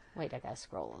 Wait, I gotta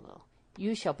scroll a little.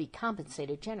 "You shall be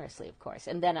compensated generously, of course."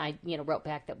 And then I, wrote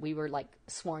back that we were like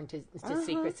sworn to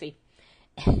secrecy.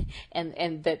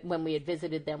 And that when we had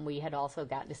visited them, we had also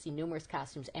gotten to see numerous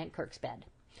costumes and Kirk's bed.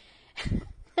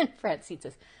 And Francine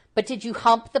says, "But did you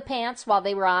hump the pants while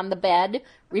they were on the bed?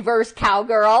 Reverse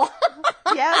cowgirl."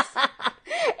 Yes.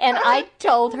 And I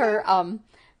told her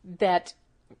that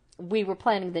we were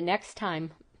planning the next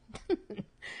time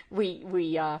we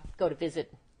go to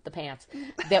visit the pants,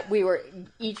 that we were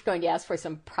each going to ask for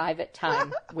some private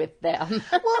time with them.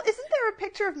 Well, isn't there a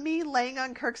picture of me laying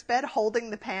on Kirk's bed holding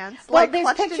the pants? Well, like, there's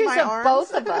clutched in pictures my of arms?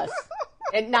 both of us.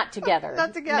 And not together.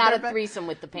 Not together, Not a but- threesome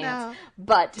with the pants. No.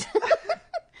 But,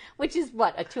 which is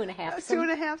what, a 2.5? A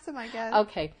 2.5, I guess.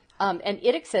 Okay. And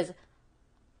Idik says,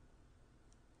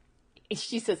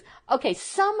 she says, "Okay,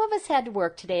 some of us had to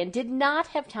work today and did not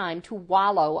have time to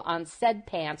wallow on said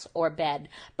pants or bed,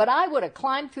 but I would have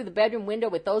climbed through the bedroom window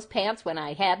with those pants when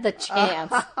I had the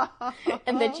chance."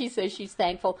 And then she says she's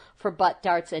thankful for butt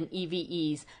darts and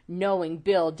EVEs, knowing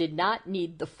Bill did not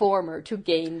need the former to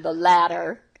gain the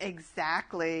latter.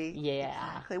 Exactly. Yeah.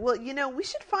 Exactly. Well, we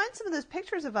should find some of those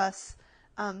pictures of us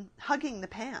hugging the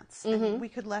pants, and we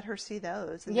could let her see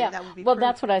those. And that would be well, proof.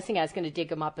 that's what I was thinking. I was going to dig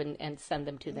them up and send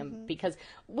them to them, because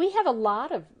we have a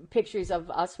lot of pictures of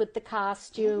us with the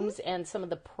costumes and some of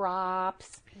the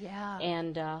props. Yeah.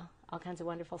 And all kinds of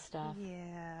wonderful stuff.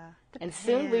 Yeah. And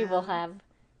soon we will have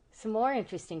some more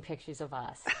interesting pictures of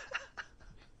us.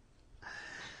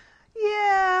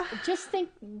 Yeah. Just think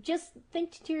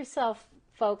to yourself,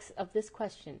 folks, of this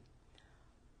question.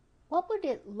 What would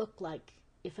it look like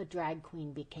if a drag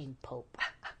queen became Pope?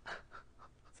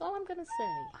 That's all I'm going to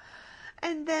say.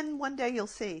 And then one day you'll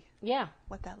see Yeah.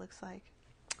 what that looks like.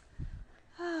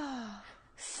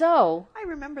 So. I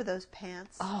remember those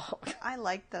pants. Oh. I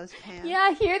liked those pants.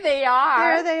 Yeah, here they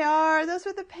are. There they are. Those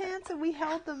were the pants, and we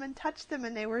held them and touched them,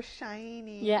 and they were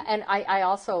shiny. Yeah, and I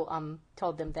also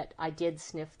told them that I did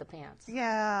sniff the pants.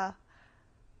 Yeah.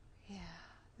 Yeah.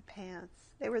 The pants.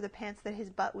 They were the pants that his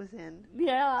butt was in.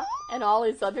 Yeah, and all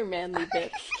his other manly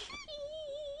bits.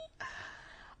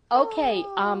 Okay,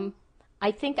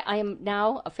 I think I am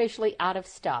now officially out of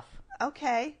stuff.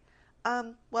 Okay.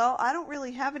 Well, I don't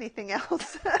really have anything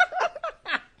else.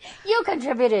 You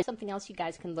contributed. Something else you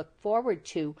guys can look forward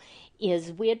to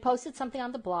is we had posted something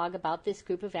on the blog about this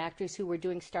group of actors who were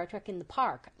doing Star Trek in the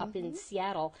Park up in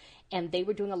Seattle, and they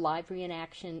were doing a live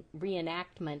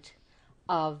reenactment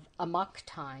of Amok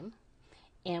Time.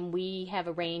 And we have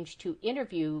arranged to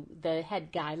interview the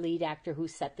head guy, lead actor, who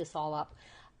set this all up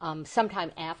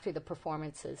sometime after the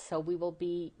performances. So we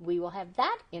will have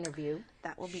that interview.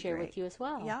 That will be share great with you as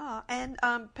well. Yeah, and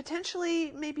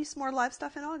potentially maybe some more live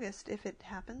stuff in August if it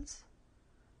happens.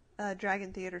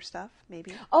 Dragon Theater stuff,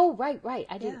 maybe. Oh, right.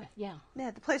 I did. Yeah.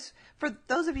 Yeah, the place, for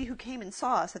those of you who came and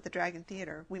saw us at the Dragon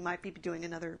Theater, we might be doing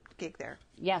another gig there.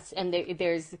 Yes, and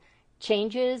there's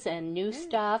changes and new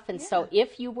stuff, and so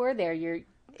if you were there,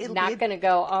 it'll not going to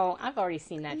go, "Oh, I've already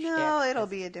seen that shtick." No, it'll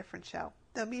be a different show.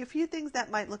 There'll be a few things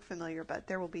that might look familiar, but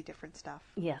there will be different stuff.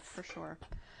 Yes. For sure.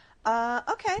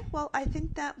 Okay, well, I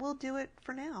think that will do it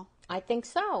for now. I think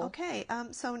so. Okay,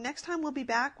 so next time we'll be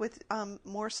back with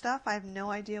more stuff. I have no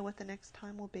idea what the next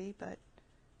time will be, but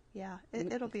yeah,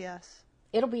 it'll be us.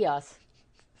 It'll be us.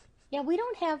 Yeah, we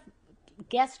don't have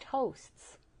guest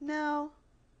hosts. No.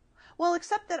 Well,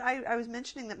 except that I was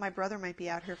mentioning that my brother might be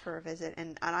out here for a visit,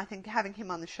 and I think having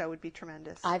him on the show would be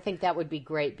tremendous. I think that would be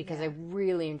great, because I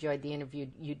really enjoyed the interview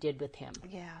you did with him.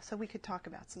 Yeah, so we could talk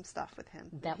about some stuff with him.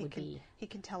 He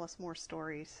can tell us more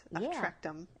stories of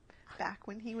Trekdom back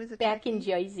when he was a back Trekkie. in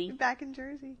Jersey. Back in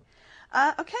Jersey.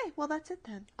 Okay, well, that's it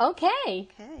then. Okay.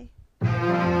 Okay.